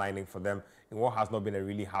silver lining for them in what has not been a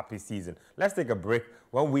really happy season. Let's take a break.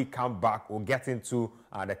 When we come back, we'll get into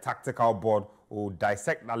the tactical board. We'll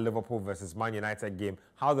dissect that Liverpool versus Man United game,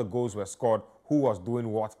 how the goals were scored, who was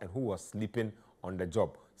doing what, and who was sleeping on the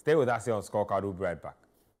job. Stay with us here on Scorecard. We'll be right back.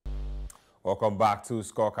 Welcome back to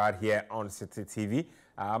Scorecard here on Citi TV.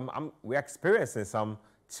 We're experiencing some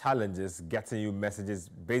challenges getting you messages,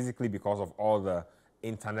 basically because of all the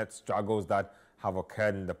internet struggles that have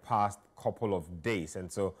occurred in the past couple of days. And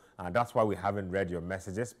so that's why we haven't read your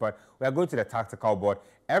messages. But we are going to the tactical board.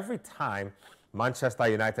 Every time Manchester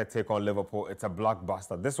United take on Liverpool, it's a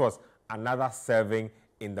blockbuster. This was another serving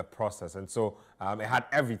in the process. And so it had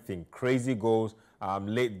everything: crazy goals,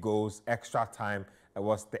 late goals, extra time. It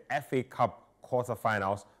was the FA Cup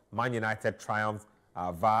quarterfinals. Man United triumphed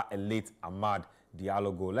via a late Amad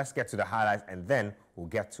Diallo goal. Let's get to the highlights, and then we'll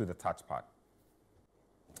get to the touch part.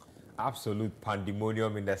 Absolute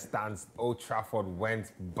pandemonium in the stands. Old Trafford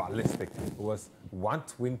went ballistic. It was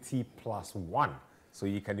 120+1. So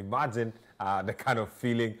you can imagine the kind of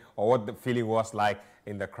feeling, or what the feeling was like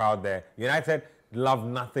in the crowd there. United love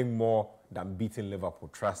nothing more than beating Liverpool,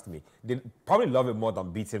 trust me. They probably love it more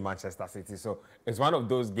than beating Manchester City. So it's one of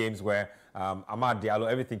those games where Amad Diallo,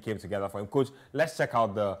 everything came together for him. Coach, let's check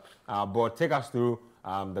out the board. Take us through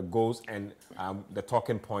the goals and the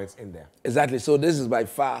talking points in there. Exactly. So this is by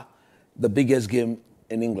far the biggest game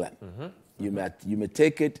in England. You may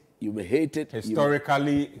take it, you may hate it.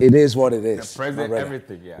 Historically, it is what it is. The present,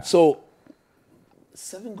 everything, yeah. So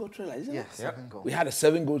 7-goal trailer, isn't it? Yes, 7 goals. We had a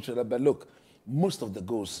 7-goal trailer, but look, most of the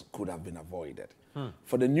goals could have been avoided.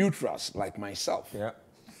 For the neutrals, like myself,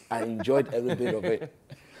 I enjoyed every bit of it.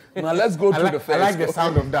 Now let's go to the first. I like the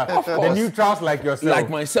sound of that. Of the neutrals, like yourself. Like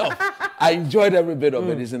myself. I enjoyed every bit of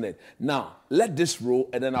it, isn't it? Now, let this roll,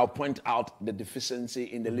 and then I'll point out the deficiency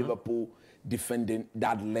in the Liverpool defending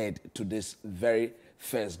that led to this very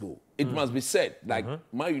first goal. It must be said, like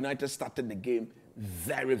Man United started the game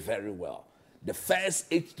very, very well. The first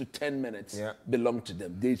 8 to 10 minutes belonged to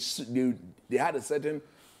them. They had a certain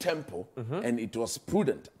tempo, and it was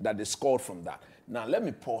prudent that they scored from that. Now, let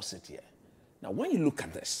me pause it here. Now, when you look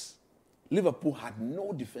at this, Liverpool had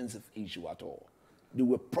no defensive issue at all. They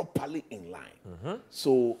were properly in line.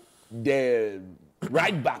 So the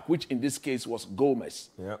right back, which in this case was Gomez,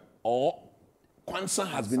 or Kwanzaa,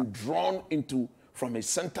 has been drawn into from a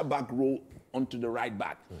centre-back role onto the right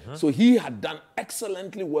back. So he had done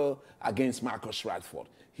excellently well against Marcus Rashford.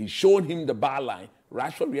 He showed him the bar line.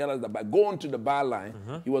 Rashford realized that by going to the bar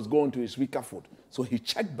line, he was going to his weaker foot. So he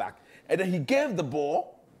checked back, and then he gave the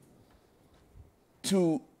ball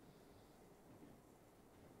to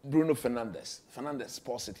Bruno Fernandes. Fernandes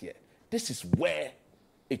paused it here. This is where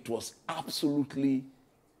it was absolutely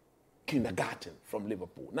kindergarten from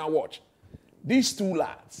Liverpool. Now watch. These two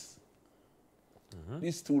lads,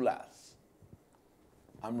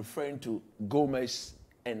 I'm referring to Gomez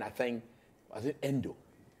and I think Endo,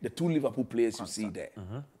 the two Liverpool players you see there.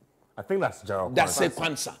 I think that's Gerald. That's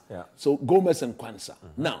Kwanzaa. Yeah. So Gomez and Kwanzaa.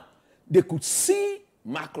 Now, they could see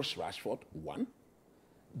Marcus Rashford, one,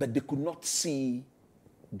 but they could not see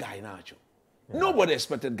Garnacho. Nobody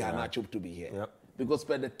expected Garnacho to be here. Because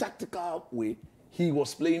by the tactical way, he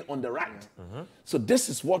was playing on the right. So this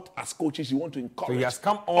is what, as coaches, you want to encourage. So he has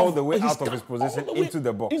come all the way out of his position into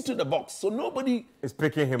the box. Into the box. So nobody is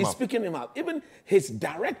picking him up. Even his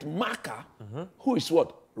direct marker, who is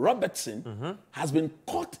what? Robertson, has been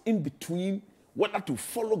caught in between whether to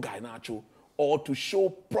follow Garnacho or to show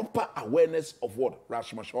proper awareness of what?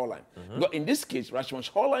 Rasmus Højlund. But in this case, Rasmus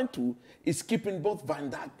Højlund too is keeping both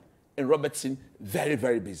Van Dijk and Robertson very,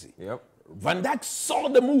 very busy. Yep. Van Dijk saw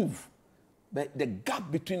the move, but the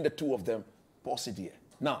gap between the two of them, pause it here.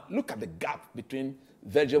 Now, look at the gap between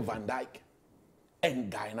Virgil van Dijk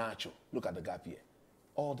and Garnacho. Look at the gap here.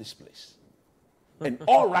 All this place. And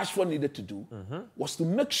all Rashford needed to do was to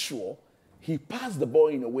make sure he passed the ball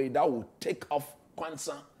in a way that would take off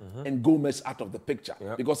Kwanzaa and Gomez out of the picture.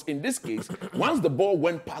 Yep. Because in this case, once the ball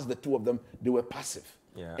went past the two of them, they were passive.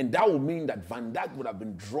 Yeah. And that would mean that Van Dijk would have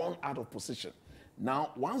been drawn out of position.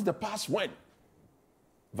 Now, once the pass went,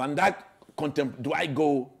 Van Dijk do I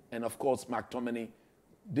go? And of course, McTominay,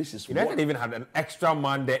 this is United even had an extra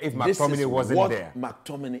man there if McTominay wasn't there.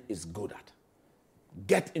 McTominay is good at.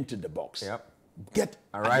 Get into the box. Yep. Get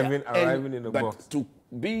arriving in the box. But to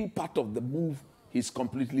be part of the move, he's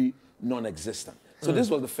completely non-existent. So this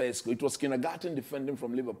was the first goal. It was Kindergarten defending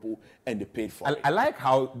from Liverpool, and they paid for it. I like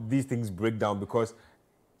how these things break down because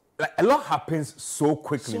like, a lot happens so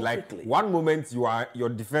quickly. One moment your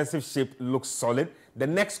defensive shape looks solid. The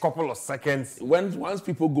next couple of seconds, once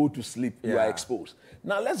people go to sleep, you are exposed.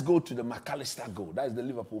 Now let's go to the McAllister goal. That is the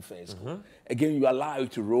Liverpool first goal. Again, you allow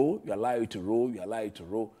it to roll, you allow it to roll, you allow it to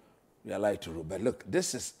roll, you allow it to roll. But look,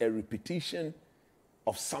 this is a repetition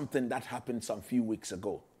of something that happened some few weeks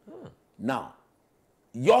ago. Now,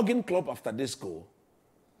 Jurgen Klopp, after this goal,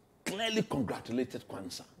 clearly congratulated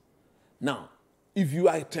Kwanzaa. Now, if you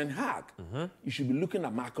are Ten Hag, you should be looking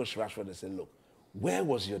at Marcus Rashford and say, look, where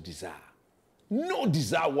was your desire? No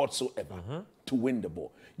desire whatsoever to win the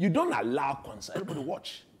ball. You don't allow Kwanzaa. Everybody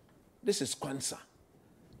watch. This is Kwanzaa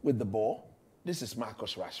with the ball. This is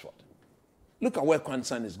Marcus Rashford. Look at where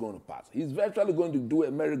Kwanzaa is going to pass. He's virtually going to do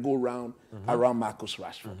a merry-go-round around Marcus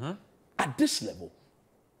Rashford. At this level,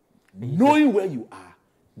 knowing where you are,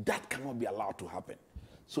 that cannot be allowed to happen.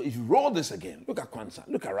 So if you roll this again, look at Kwanzaa,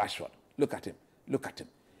 look at Rashford, look at him, look at him.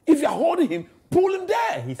 If you're holding him, pull him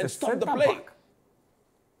there and stop the play.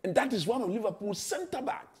 And that is one of Liverpool's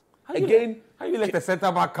centre-backs. How you let the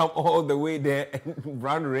centre-back come all the way there and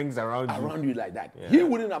run rings around you? Around you like that. Yeah. He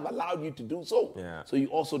wouldn't have allowed you to do so. Yeah. So you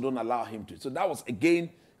also don't allow him to. So that was, again,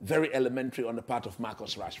 very elementary on the part of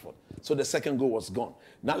Marcus Rashford. So the second goal was gone.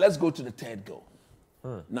 Now let's go to the third goal.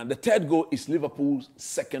 Now the third goal is Liverpool's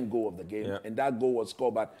second goal of the game. And that goal was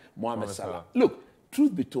scored by Mohamed Salah. Look,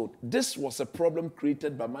 truth be told, this was a problem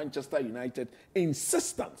created by Manchester United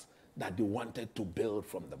insistence that they wanted to build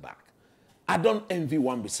from the back. I don't envy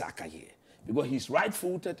Wan-Bissaka here because he's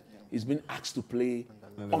right-footed. He's been asked to play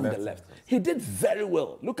on the left. He did very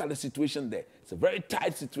well. Look at the situation there. It's a very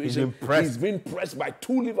tight situation. He's been pressed by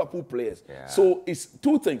two Liverpool players. Yeah. So it's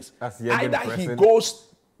two things. Either he goes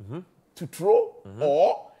to throw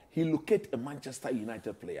or he locates a Manchester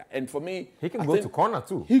United player. And for me, he can go to corner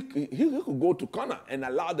too. He could go to corner and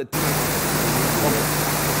allow the team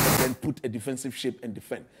and then put a defensive shape and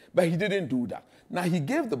defend. But he didn't do that. Now he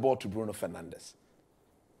gave the ball to Bruno Fernandes.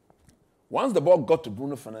 Once the ball got to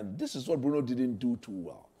Bruno Fernandes, this is what Bruno didn't do too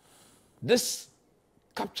well. This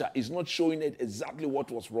capture is not showing it exactly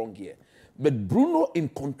what was wrong here. But Bruno, in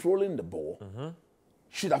controlling the ball,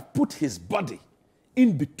 should have put his body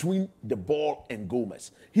in between the ball and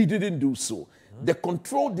Gomez. He didn't do so. The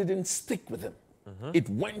control didn't stick with him. It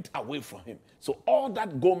went away from him. So all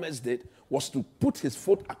that Gomez did was to put his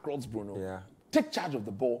foot across Bruno, take charge of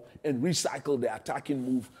the ball, and recycle the attacking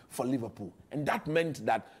move for Liverpool. And that meant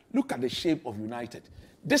that, look at the shape of United.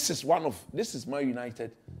 This is my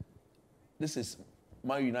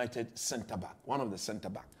United centre-back, one of the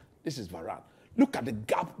centre-back. This is Varane. Look at the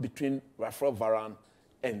gap between Rafael Varane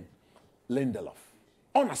and Lindelof.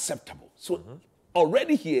 Unacceptable. So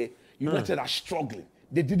already here, United are struggling.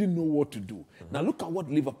 They didn't know what to do. Now look at what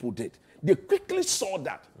Liverpool did. They quickly saw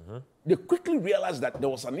that. They quickly realized that there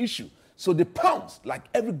was an issue. So they pounced, like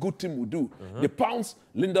every good team would do. They pounced,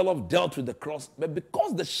 Lindelof dealt with the cross. But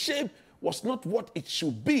because the shape was not what it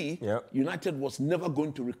should be, United was never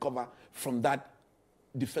going to recover from that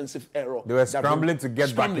defensive error. They were scrambling to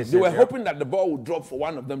get back in shape. They were hoping that the ball would drop for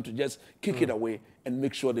one of them to just kick it away and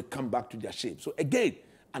make sure they come back to their shape. So again,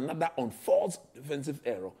 another unforced defensive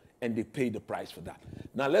error, and they paid the price for that.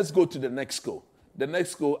 Now let's go to the next goal. The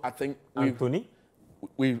next goal, I think... Anthony?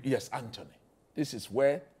 Yes, Anthony. This is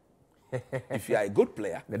where, if you are a good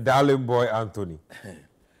player... The darling boy, Anthony.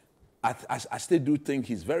 I still do think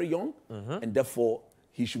he's very young, and therefore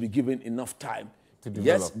he should be given enough time. To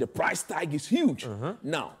develop. Yes, the price tag is huge.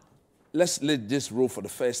 Now, let's let this roll for the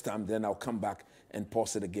first time, then I'll come back and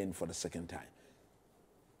pause it again for the second time.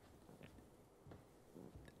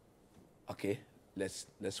 Okay, let's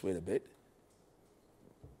wait a bit.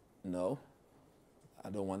 No,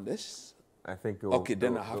 I don't want this. I think okay,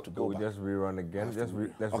 then I have to go back. back. Just rerun again.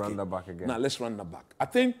 Let's run that back again. Now let's run that back. I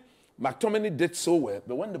think McTominay did so well,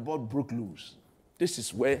 but when the ball broke loose, this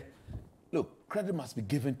is where, look, credit must be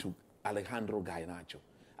given to Alejandro Garnacho.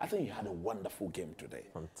 I think he had a wonderful game today.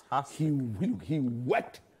 Fantastic. He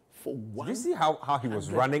worked for one. Did you see how he was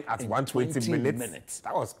running at 120 minutes?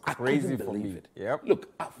 That was crazy for me. Yep. Look,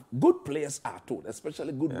 good players are told,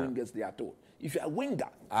 especially good wingers, they are told. If you're a winger,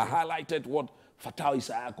 I highlighted what Fatau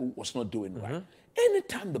Isaaku was not doing right.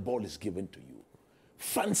 Anytime the ball is given to you,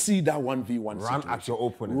 fancy that 1v1 Run situation. at your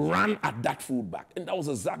opponent. Run at that fullback. And that was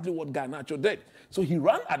exactly what Garnacho did. So he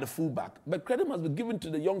ran at the fullback, but credit must be given to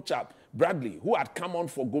the young chap, Bradley, who had come on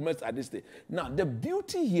for Gomez at this stage. Now, the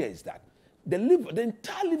beauty here is that the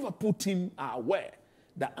entire Liverpool team are aware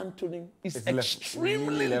that Anthony is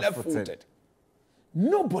extremely left-footed.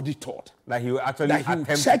 Nobody thought that he would actually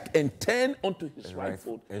check and turn onto his right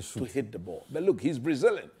foot to hit the ball. But look, he's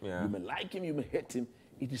Brazilian. Yeah. You may like him, you may hate him.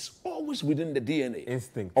 It is always within the DNA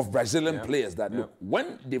instinct of Brazilian players that look,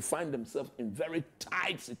 when they find themselves in very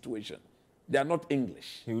tight situation, they are not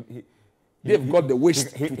English. They've got the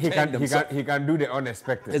waist to turn themselves. He can do the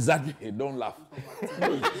unexpected. Exactly. Don't laugh.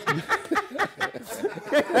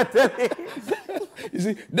 You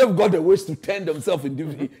see, they've got the ways to turn themselves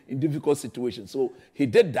in difficult situations. So he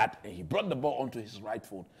did that, and he brought the ball onto his right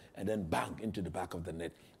foot, and then bang into the back of the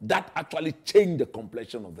net. That actually changed the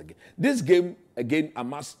complexion of the game. This game, again, I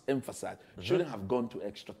must emphasize, shouldn't have gone to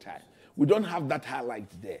extra time. We don't have that highlight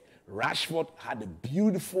there. Rashford had a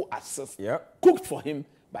beautiful assist cooked for him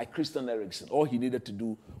by Christian Eriksen. All he needed to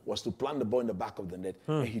do was to plant the ball in the back of the net,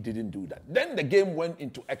 and he didn't do that. Then the game went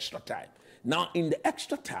into extra time. Now, in the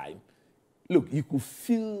extra time, look, you could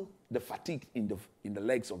feel the fatigue in the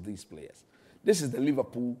legs of these players. This is the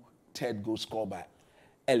Liverpool third goal scored by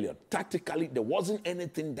Elliott. Tactically, there wasn't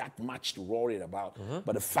anything that much to worry about,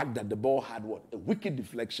 but the fact that the ball had a wicked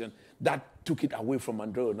deflection that took it away from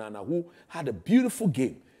Andre Onana, who had a beautiful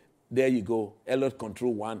game. There you go. Elliott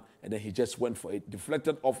controlled one, and then he just went for it.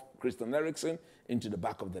 Deflected off Christian Eriksen into the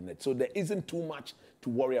back of the net. So there isn't too much to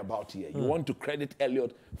worry about here. You want to credit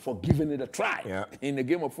Elliott for giving it a try. Yeah. In a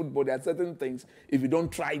game of football, there are certain things, if you don't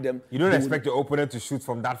try them... You don't expect your opponent to shoot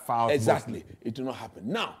from that far. Exactly. Mostly. It will not happen.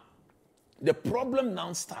 Now, the problem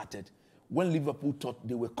now started when Liverpool thought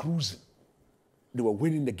they were cruising. They were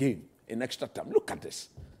winning the game in extra time. Look at this.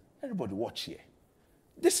 Everybody watch here.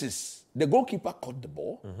 This is, the goalkeeper caught the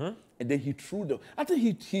ball, and then he threw the, I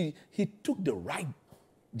think he took the right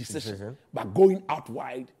decision by going out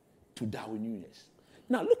wide to Darwin Núñez.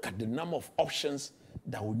 Now look at the number of options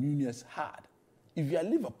Darwin Núñez had. If you're a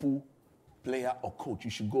Liverpool player or coach,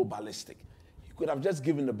 you should go ballistic. He could have just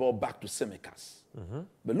given the ball back to Tsimikas.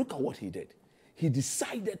 But look at what he did. He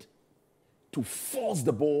decided to force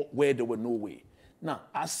the ball where there were no way. Now,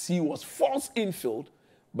 as he was forced infield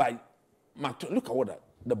by McTominay, look at what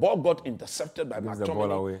the ball got intercepted by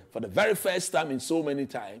McTominay for the very first time in so many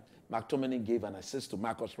times. McTominay gave an assist to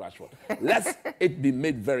Marcus Rashford. Let it be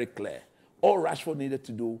made very clear. All Rashford needed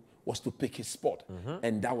to do was to pick his spot.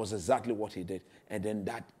 And that was exactly what he did. And then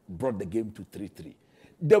that brought the game to 3-3.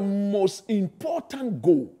 The most important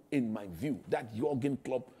goal, in my view, that Jurgen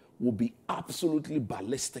Klopp will be absolutely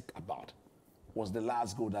ballistic about was the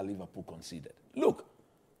last goal that Liverpool conceded. Look,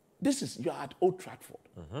 you're at Old Trafford.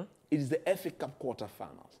 It is the FA Cup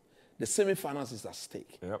quarterfinals. The semi-finals is at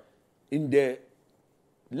stake. In the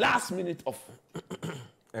last minute of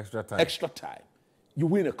extra time, you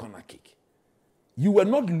win a corner kick. You were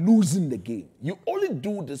not losing the game. You only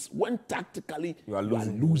do this when tactically you are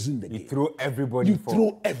losing the game. You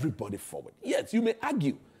throw everybody forward. Yes, you may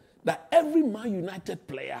argue that every Man United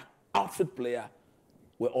player, outfit player,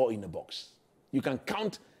 were all in the box. You can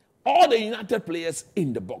count all the United players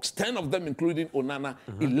in the box, 10 of them including Onana,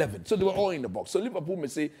 11. So they were all in the box. So Liverpool may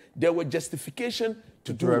say there were justification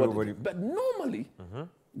to do what they did. But normally,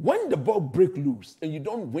 when the ball breaks loose and you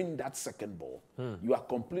don't win that second ball, you are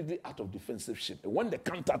completely out of defensive shape. And when the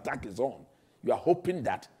counter-attack is on, you are hoping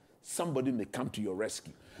that somebody may come to your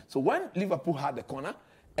rescue. So when Liverpool had the corner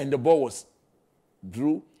and the ball was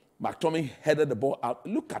drew, McTominay headed the ball out.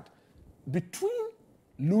 Look at, between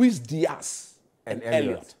Luis Diaz and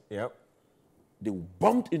Elliott. They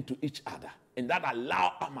bumped into each other, and that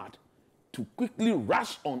allowed Ahmad to quickly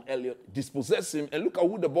rush on Elliott, dispossess him, and look at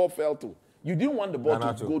who the ball fell to. You didn't want the ball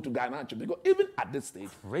to go to Garnacho because even at this stage,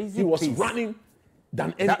 he was running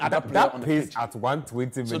than any other player on the pitch. At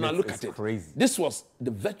 120 minutes, so now look at it. Crazy. This was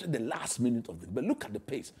the last minute of it. But look at the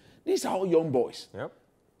pace. These are all young boys. Yep.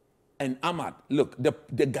 And Ahmad, look, the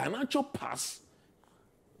Garnacho pass,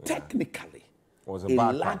 technically, was a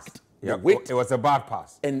bad pass. Yep. Weight it was a bad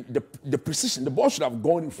pass. and the precision. The ball should have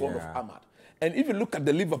gone in front of Ahmad. And if you look at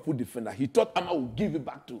the Liverpool defender, he thought Ahmad would give it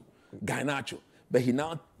back to Garnacho. But he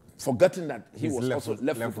now forgotten that he was also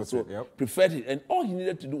left-footed, so preferred it. And all he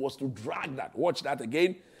needed to do was to drag that. Watch that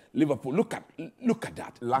again. Liverpool, look at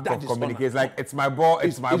that. Lack of communication. It's like, it's my ball,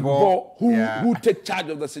 it's my ball. Who take charge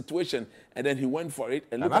of the situation? And then he went for it.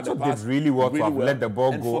 And look at the pass. Did really well to have let the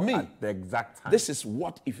ball go for me, at the exact time. This is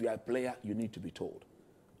what, if you are a player, you need to be told.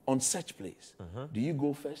 On such plays, do you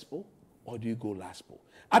go first ball or do you go last ball?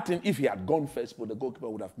 I think if he had gone first ball, the goalkeeper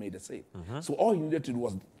would have made a save. So all he needed to do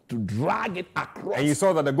was to drag it across. And you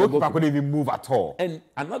saw that the goalkeeper couldn't even move at all. And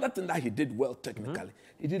another thing that he did well technically,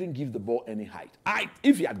 he didn't give the ball any height.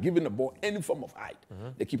 If he had given the ball any form of height,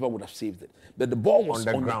 the keeper would have saved it. But the ball was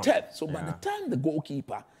on the tip. So by the time the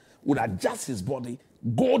goalkeeper would adjust his body,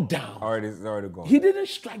 go down. It's already gone. He didn't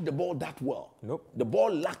strike the ball that well. Nope. The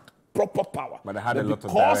ball lacked proper power. But it had a lot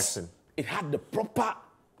of direction. It had the proper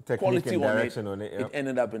technique quality and direction on it. Yep. It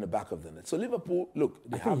ended up in the back of the net. So Liverpool, look,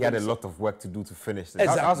 I think he had a lot of work to do to finish this.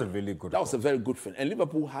 Exactly. That was a really good. That was a very good finish. And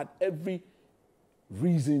Liverpool had every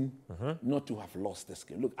reason not to have lost this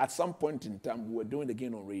game. Look, at some point in time, we were doing the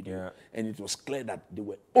game on radio, and it was clear that they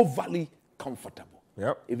were overly comfortable.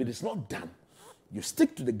 Yep. If it is not done, you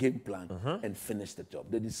stick to the game plan and finish the job.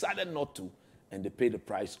 They decided not to, and they paid the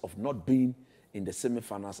price of not being in the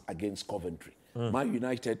semi-finals against Coventry. Man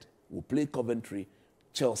United will play Coventry,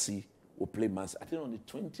 Chelsea will play Man City, I think on the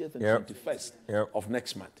 20th and 21st of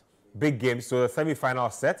next month. Big game. So the semi-final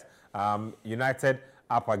set, United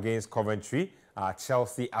up against Coventry,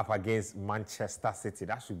 Chelsea up against Manchester City.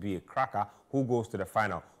 That should be a cracker. Who goes to the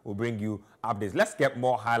final? We'll bring you updates. Let's get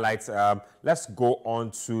more highlights. Let's go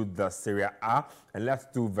on to the Serie A, and let's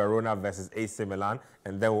do Verona versus AC Milan,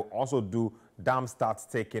 and then we'll also do Darmstadt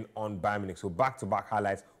taking on Bayern Munich. So back-to-back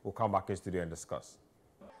highlights. We'll come back in studio and discuss.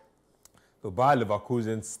 So Bayer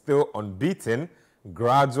Leverkusen still unbeaten,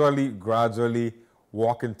 gradually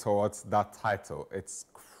walking towards that title. It's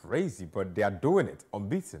crazy, but they are doing it,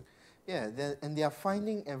 unbeaten. Yeah, and they are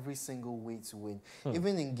finding every single way to win.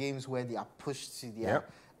 Even in games where they are pushed to their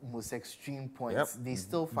most extreme points, they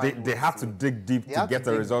still find They have to dig deep to get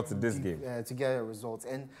a result in this game. To get a result.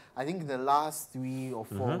 And I think the last 3 or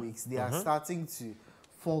 4 weeks, they are starting to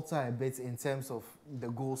falter a bit in terms of the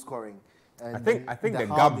goal scoring. And I think the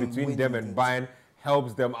gap between them and Bayern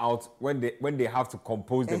helps them out when they have to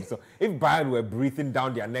compose themselves. If Bayern were breathing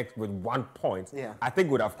down their neck with 1 point, I think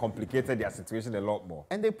it would have complicated their situation a lot more.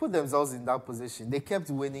 And they put themselves in that position. They kept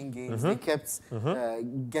winning games. They kept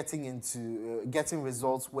getting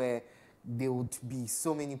results where they would be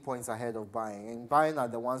so many points ahead of Bayern. And Bayern are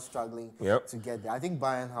the ones struggling to get there. I think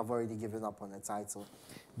Bayern have already given up on the title.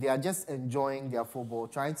 They are just enjoying their football,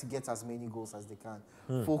 trying to get as many goals as they can,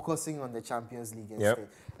 focusing on the Champions League instead.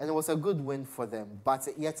 And it was a good win for them. But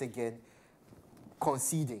yet again,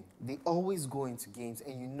 conceding. They always go into games,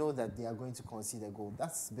 and you know that they are going to concede a goal.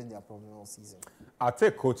 That's been their problem all season. I'll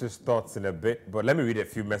take Coach's thoughts in a bit, but let me read a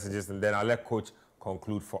few messages, and then I'll let Coach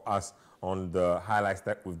conclude for us on the highlights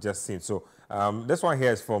that we've just seen. So this one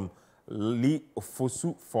here is from Lee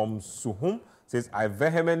Ofosu from Suhum. Says, I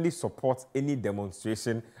vehemently support any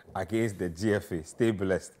demonstration against the GFA. Stay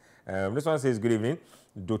blessed. This one says, good evening.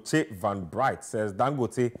 Doche Van Bright says,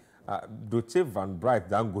 Dangote, Doche Van Bright,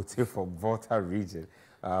 Dangote from Volta region.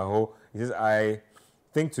 He says, I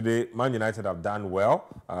think today Man United have done well,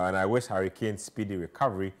 and I wish Harry Kane speedy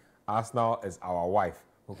recovery. Arsenal is our wife.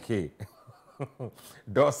 Okay.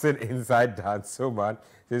 Dawson inside Dan Soman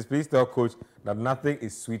says, please tell Coach that nothing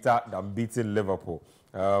is sweeter than beating Liverpool.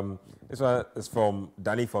 This one is from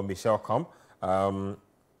Danny from Michelle Com.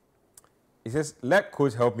 He says, let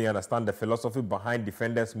Coach help me understand the philosophy behind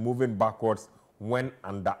defenders moving backwards when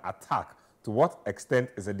under attack. To what extent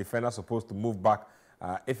is a defender supposed to move back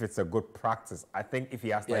if it's a good practice? I think if he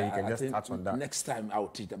has time, he can just touch on that. Next time I'll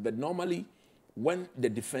teach them. But normally, when the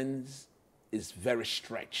defense is very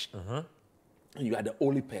stretched, and you are the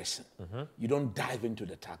only person, you don't dive into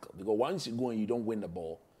the tackle. Because once you go and you don't win the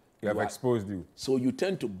ball, you have exposed you. So you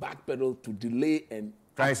tend to backpedal to delay and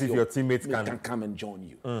try and see if your teammates can come and join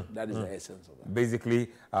you. That is the essence of that. Basically,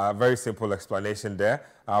 very simple explanation there.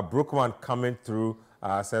 Brookman coming through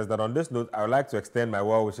says that on this note, I would like to extend my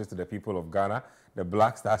well wishes to the people of Ghana, the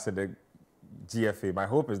Black Stars and the GFA. My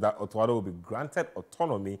hope is that Otto Addo will be granted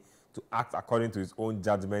autonomy to act according to his own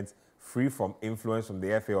judgment free from influence from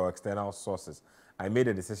the FA or external sources. I made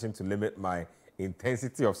a decision to limit my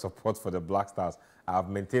intensity of support for the Black Stars. I have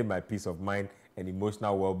maintained my peace of mind and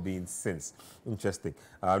emotional well-being since. Interesting.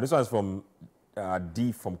 This one is from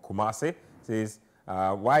D from Kumasi. Says,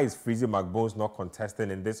 why is Freezy McBones not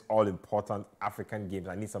contesting in this all-important African games?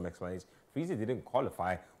 I need some explanation. Freezy didn't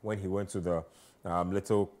qualify when he went to the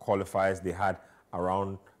little qualifiers they had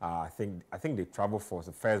around, I think they traveled for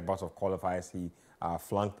the first batch of qualifiers. He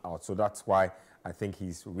flunked out. So that's why I think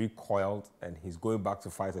he's recoiled and he's going back to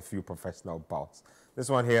fight a few professional bouts. This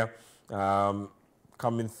one here,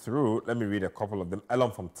 coming through, let me read a couple of them.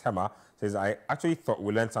 Elon from Tema says, I actually thought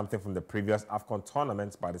we learned something from the previous AFCON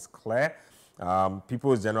tournaments, but it's clear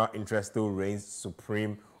people's general interest still reigns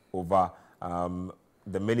supreme over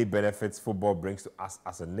the many benefits football brings to us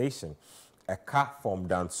as a nation. A car from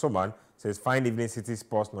Dan Soman says, fine evening, City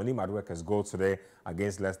Sports. Noni Madueke's goal today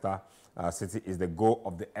against Leicester City is the goal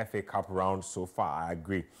of the FA Cup round so far. I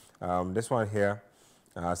agree. This one here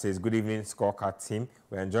says, good evening, Scorecard team.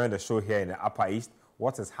 We're enjoying the show here in the Upper East.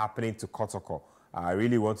 What is happening to Kotoko? I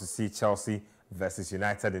really want to see Chelsea versus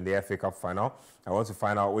United in the FA Cup final. I want to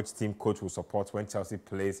find out which team coach will support when Chelsea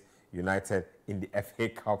plays United in the FA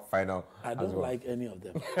Cup final. I don't like any of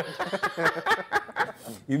them.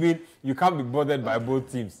 You mean you can't be bothered by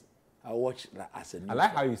both teams? I watch as a neutral. I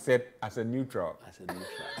like how you said as a neutral. As a neutral.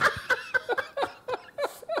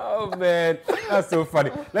 Oh, man. That's so funny.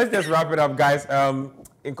 Let's just wrap it up, guys.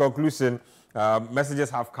 In conclusion, messages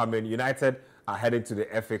have come in. United are heading to the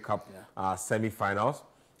FA Cup semi-finals.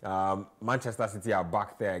 Manchester City are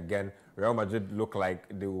back there again. Real Madrid look like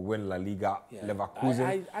they will win La Liga. Yeah.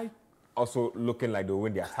 Leverkusen also looking like they will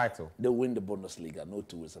win their title. They'll win the Bundesliga, no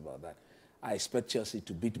two ways about that. I expect Chelsea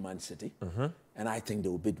to beat Man City, and I think they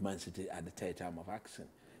will beat Man City at the third time of action.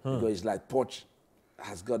 Because it's like Poch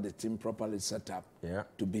has got the team properly set up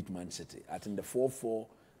to beat Man City. I think the 4-4,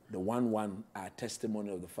 the 1-1 are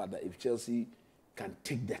testimony of the fact that if Chelsea can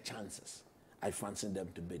take their chances, I fancy them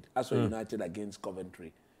to beat. As for United against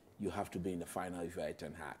Coventry, you have to be in the final if you're at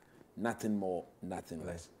Ten Hag. Nothing more, nothing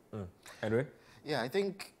less. Anyway? Yeah, I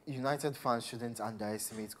think United fans shouldn't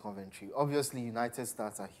underestimate Coventry. Obviously, United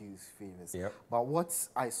stars are huge favourites. Yep. But what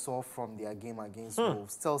I saw from their game against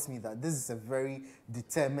Wolves tells me that this is a very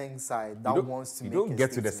determined side that wants to make a You don't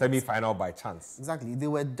get to the statement. semi-final by chance. Exactly. They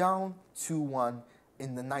were down 2-1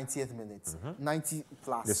 in the 90th minute, 90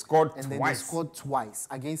 plus. They scored and twice. then they scored twice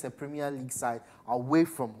against a Premier League side away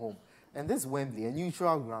from home. And this Wembley, a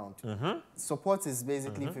neutral ground, support is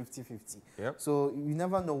basically 50-50. Yep. So you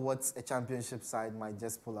never know what a championship side might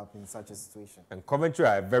just pull up in such a situation. And Coventry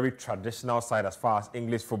are a very traditional side as far as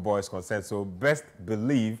English football is concerned. So best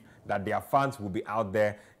believe that their fans will be out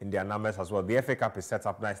there in their numbers as well. The FA Cup is set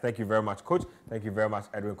up nice. Thank you very much, Coach. Thank you very much,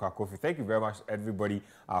 Edwin Kwakofi. Thank you very much, everybody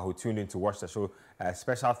who tuned in to watch the show.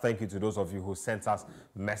 Special thank you to those of you who sent us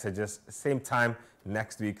messages. Same time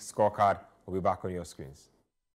next week, Scorecard will be back on your screens.